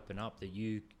pathways will open up that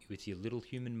you, with your little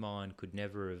human mind, could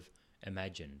never have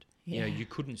imagined. Yeah. You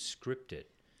couldn't script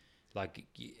it, like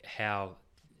how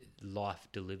life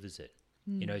delivers it.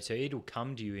 So it'll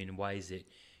come to you in ways that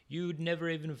you would never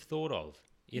even have thought of.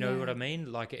 You know what I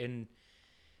mean? Like, and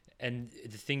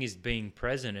the thing is being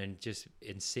present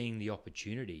and seeing the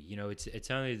opportunity. It's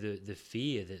only the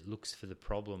fear that looks for the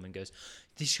problem and goes,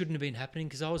 this shouldn't have been happening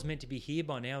because I was meant to be here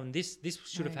by now, and this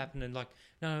should have happened, and like,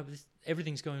 no,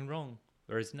 everything's going wrong.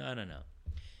 Whereas no,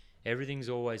 everything's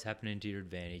always happening to your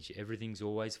advantage. Everything's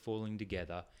always falling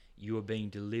together. You are being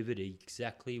delivered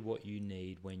exactly what you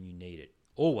need when you need it.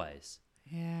 Always.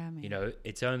 Yeah, man.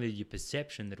 It's only your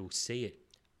perception that will see it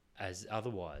as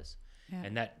otherwise. Yeah.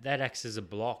 And that acts as a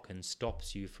block and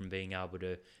stops you from being able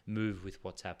to move with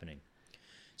what's happening.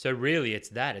 So really it's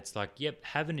that. It's like, yep,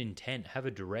 have an intent, have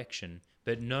a direction,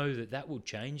 But know that will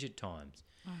change at times.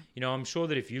 Oh. You know, I'm sure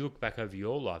that if you look back over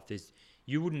your life,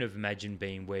 you wouldn't have imagined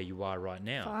being where you are right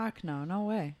now. Fuck no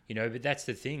way. You know, but that's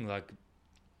the thing, like,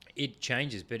 it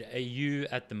changes. But are you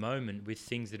at the moment, with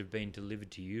things that have been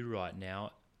delivered to you right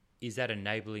now, is that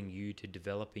enabling you to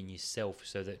develop in yourself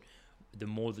so that the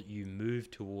more that you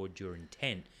move toward your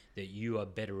intent, that you are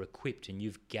better equipped and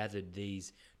you've gathered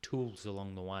these tools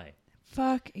along the way?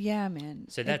 Fuck yeah, man.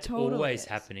 So that's always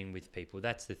happening with people.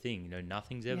 That's the thing. You know,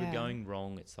 nothing's ever going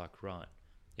wrong. It's like, right.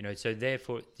 You know, so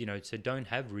therefore, you know, so don't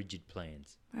have rigid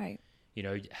plans. Right. You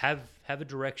know, have a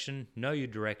direction, know your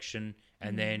direction,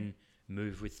 and then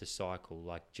move with the cycle.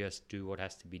 Like, just do what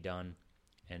has to be done,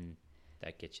 and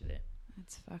that gets you there.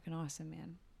 That's fucking awesome,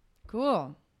 man.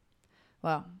 Cool.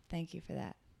 Well, thank you for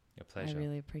that. A pleasure. I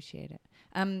really appreciate it.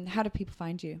 How do people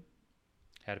find you?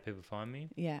 How do people find me?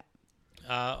 Yeah.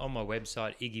 On my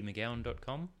website,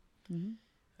 iggymcgowan.com,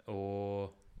 or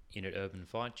in at Urban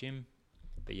Fight Gym.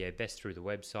 But yeah, best through the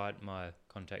website. My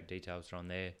contact details are on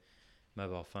there.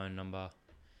 Mobile phone number.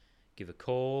 Give a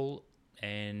call,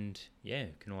 and yeah,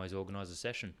 can always organise a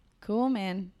session. Cool,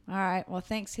 man. All right. Well,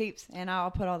 thanks heaps, and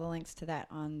I'll put all the links to that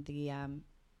on the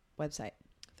website.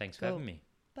 Thanks for having me.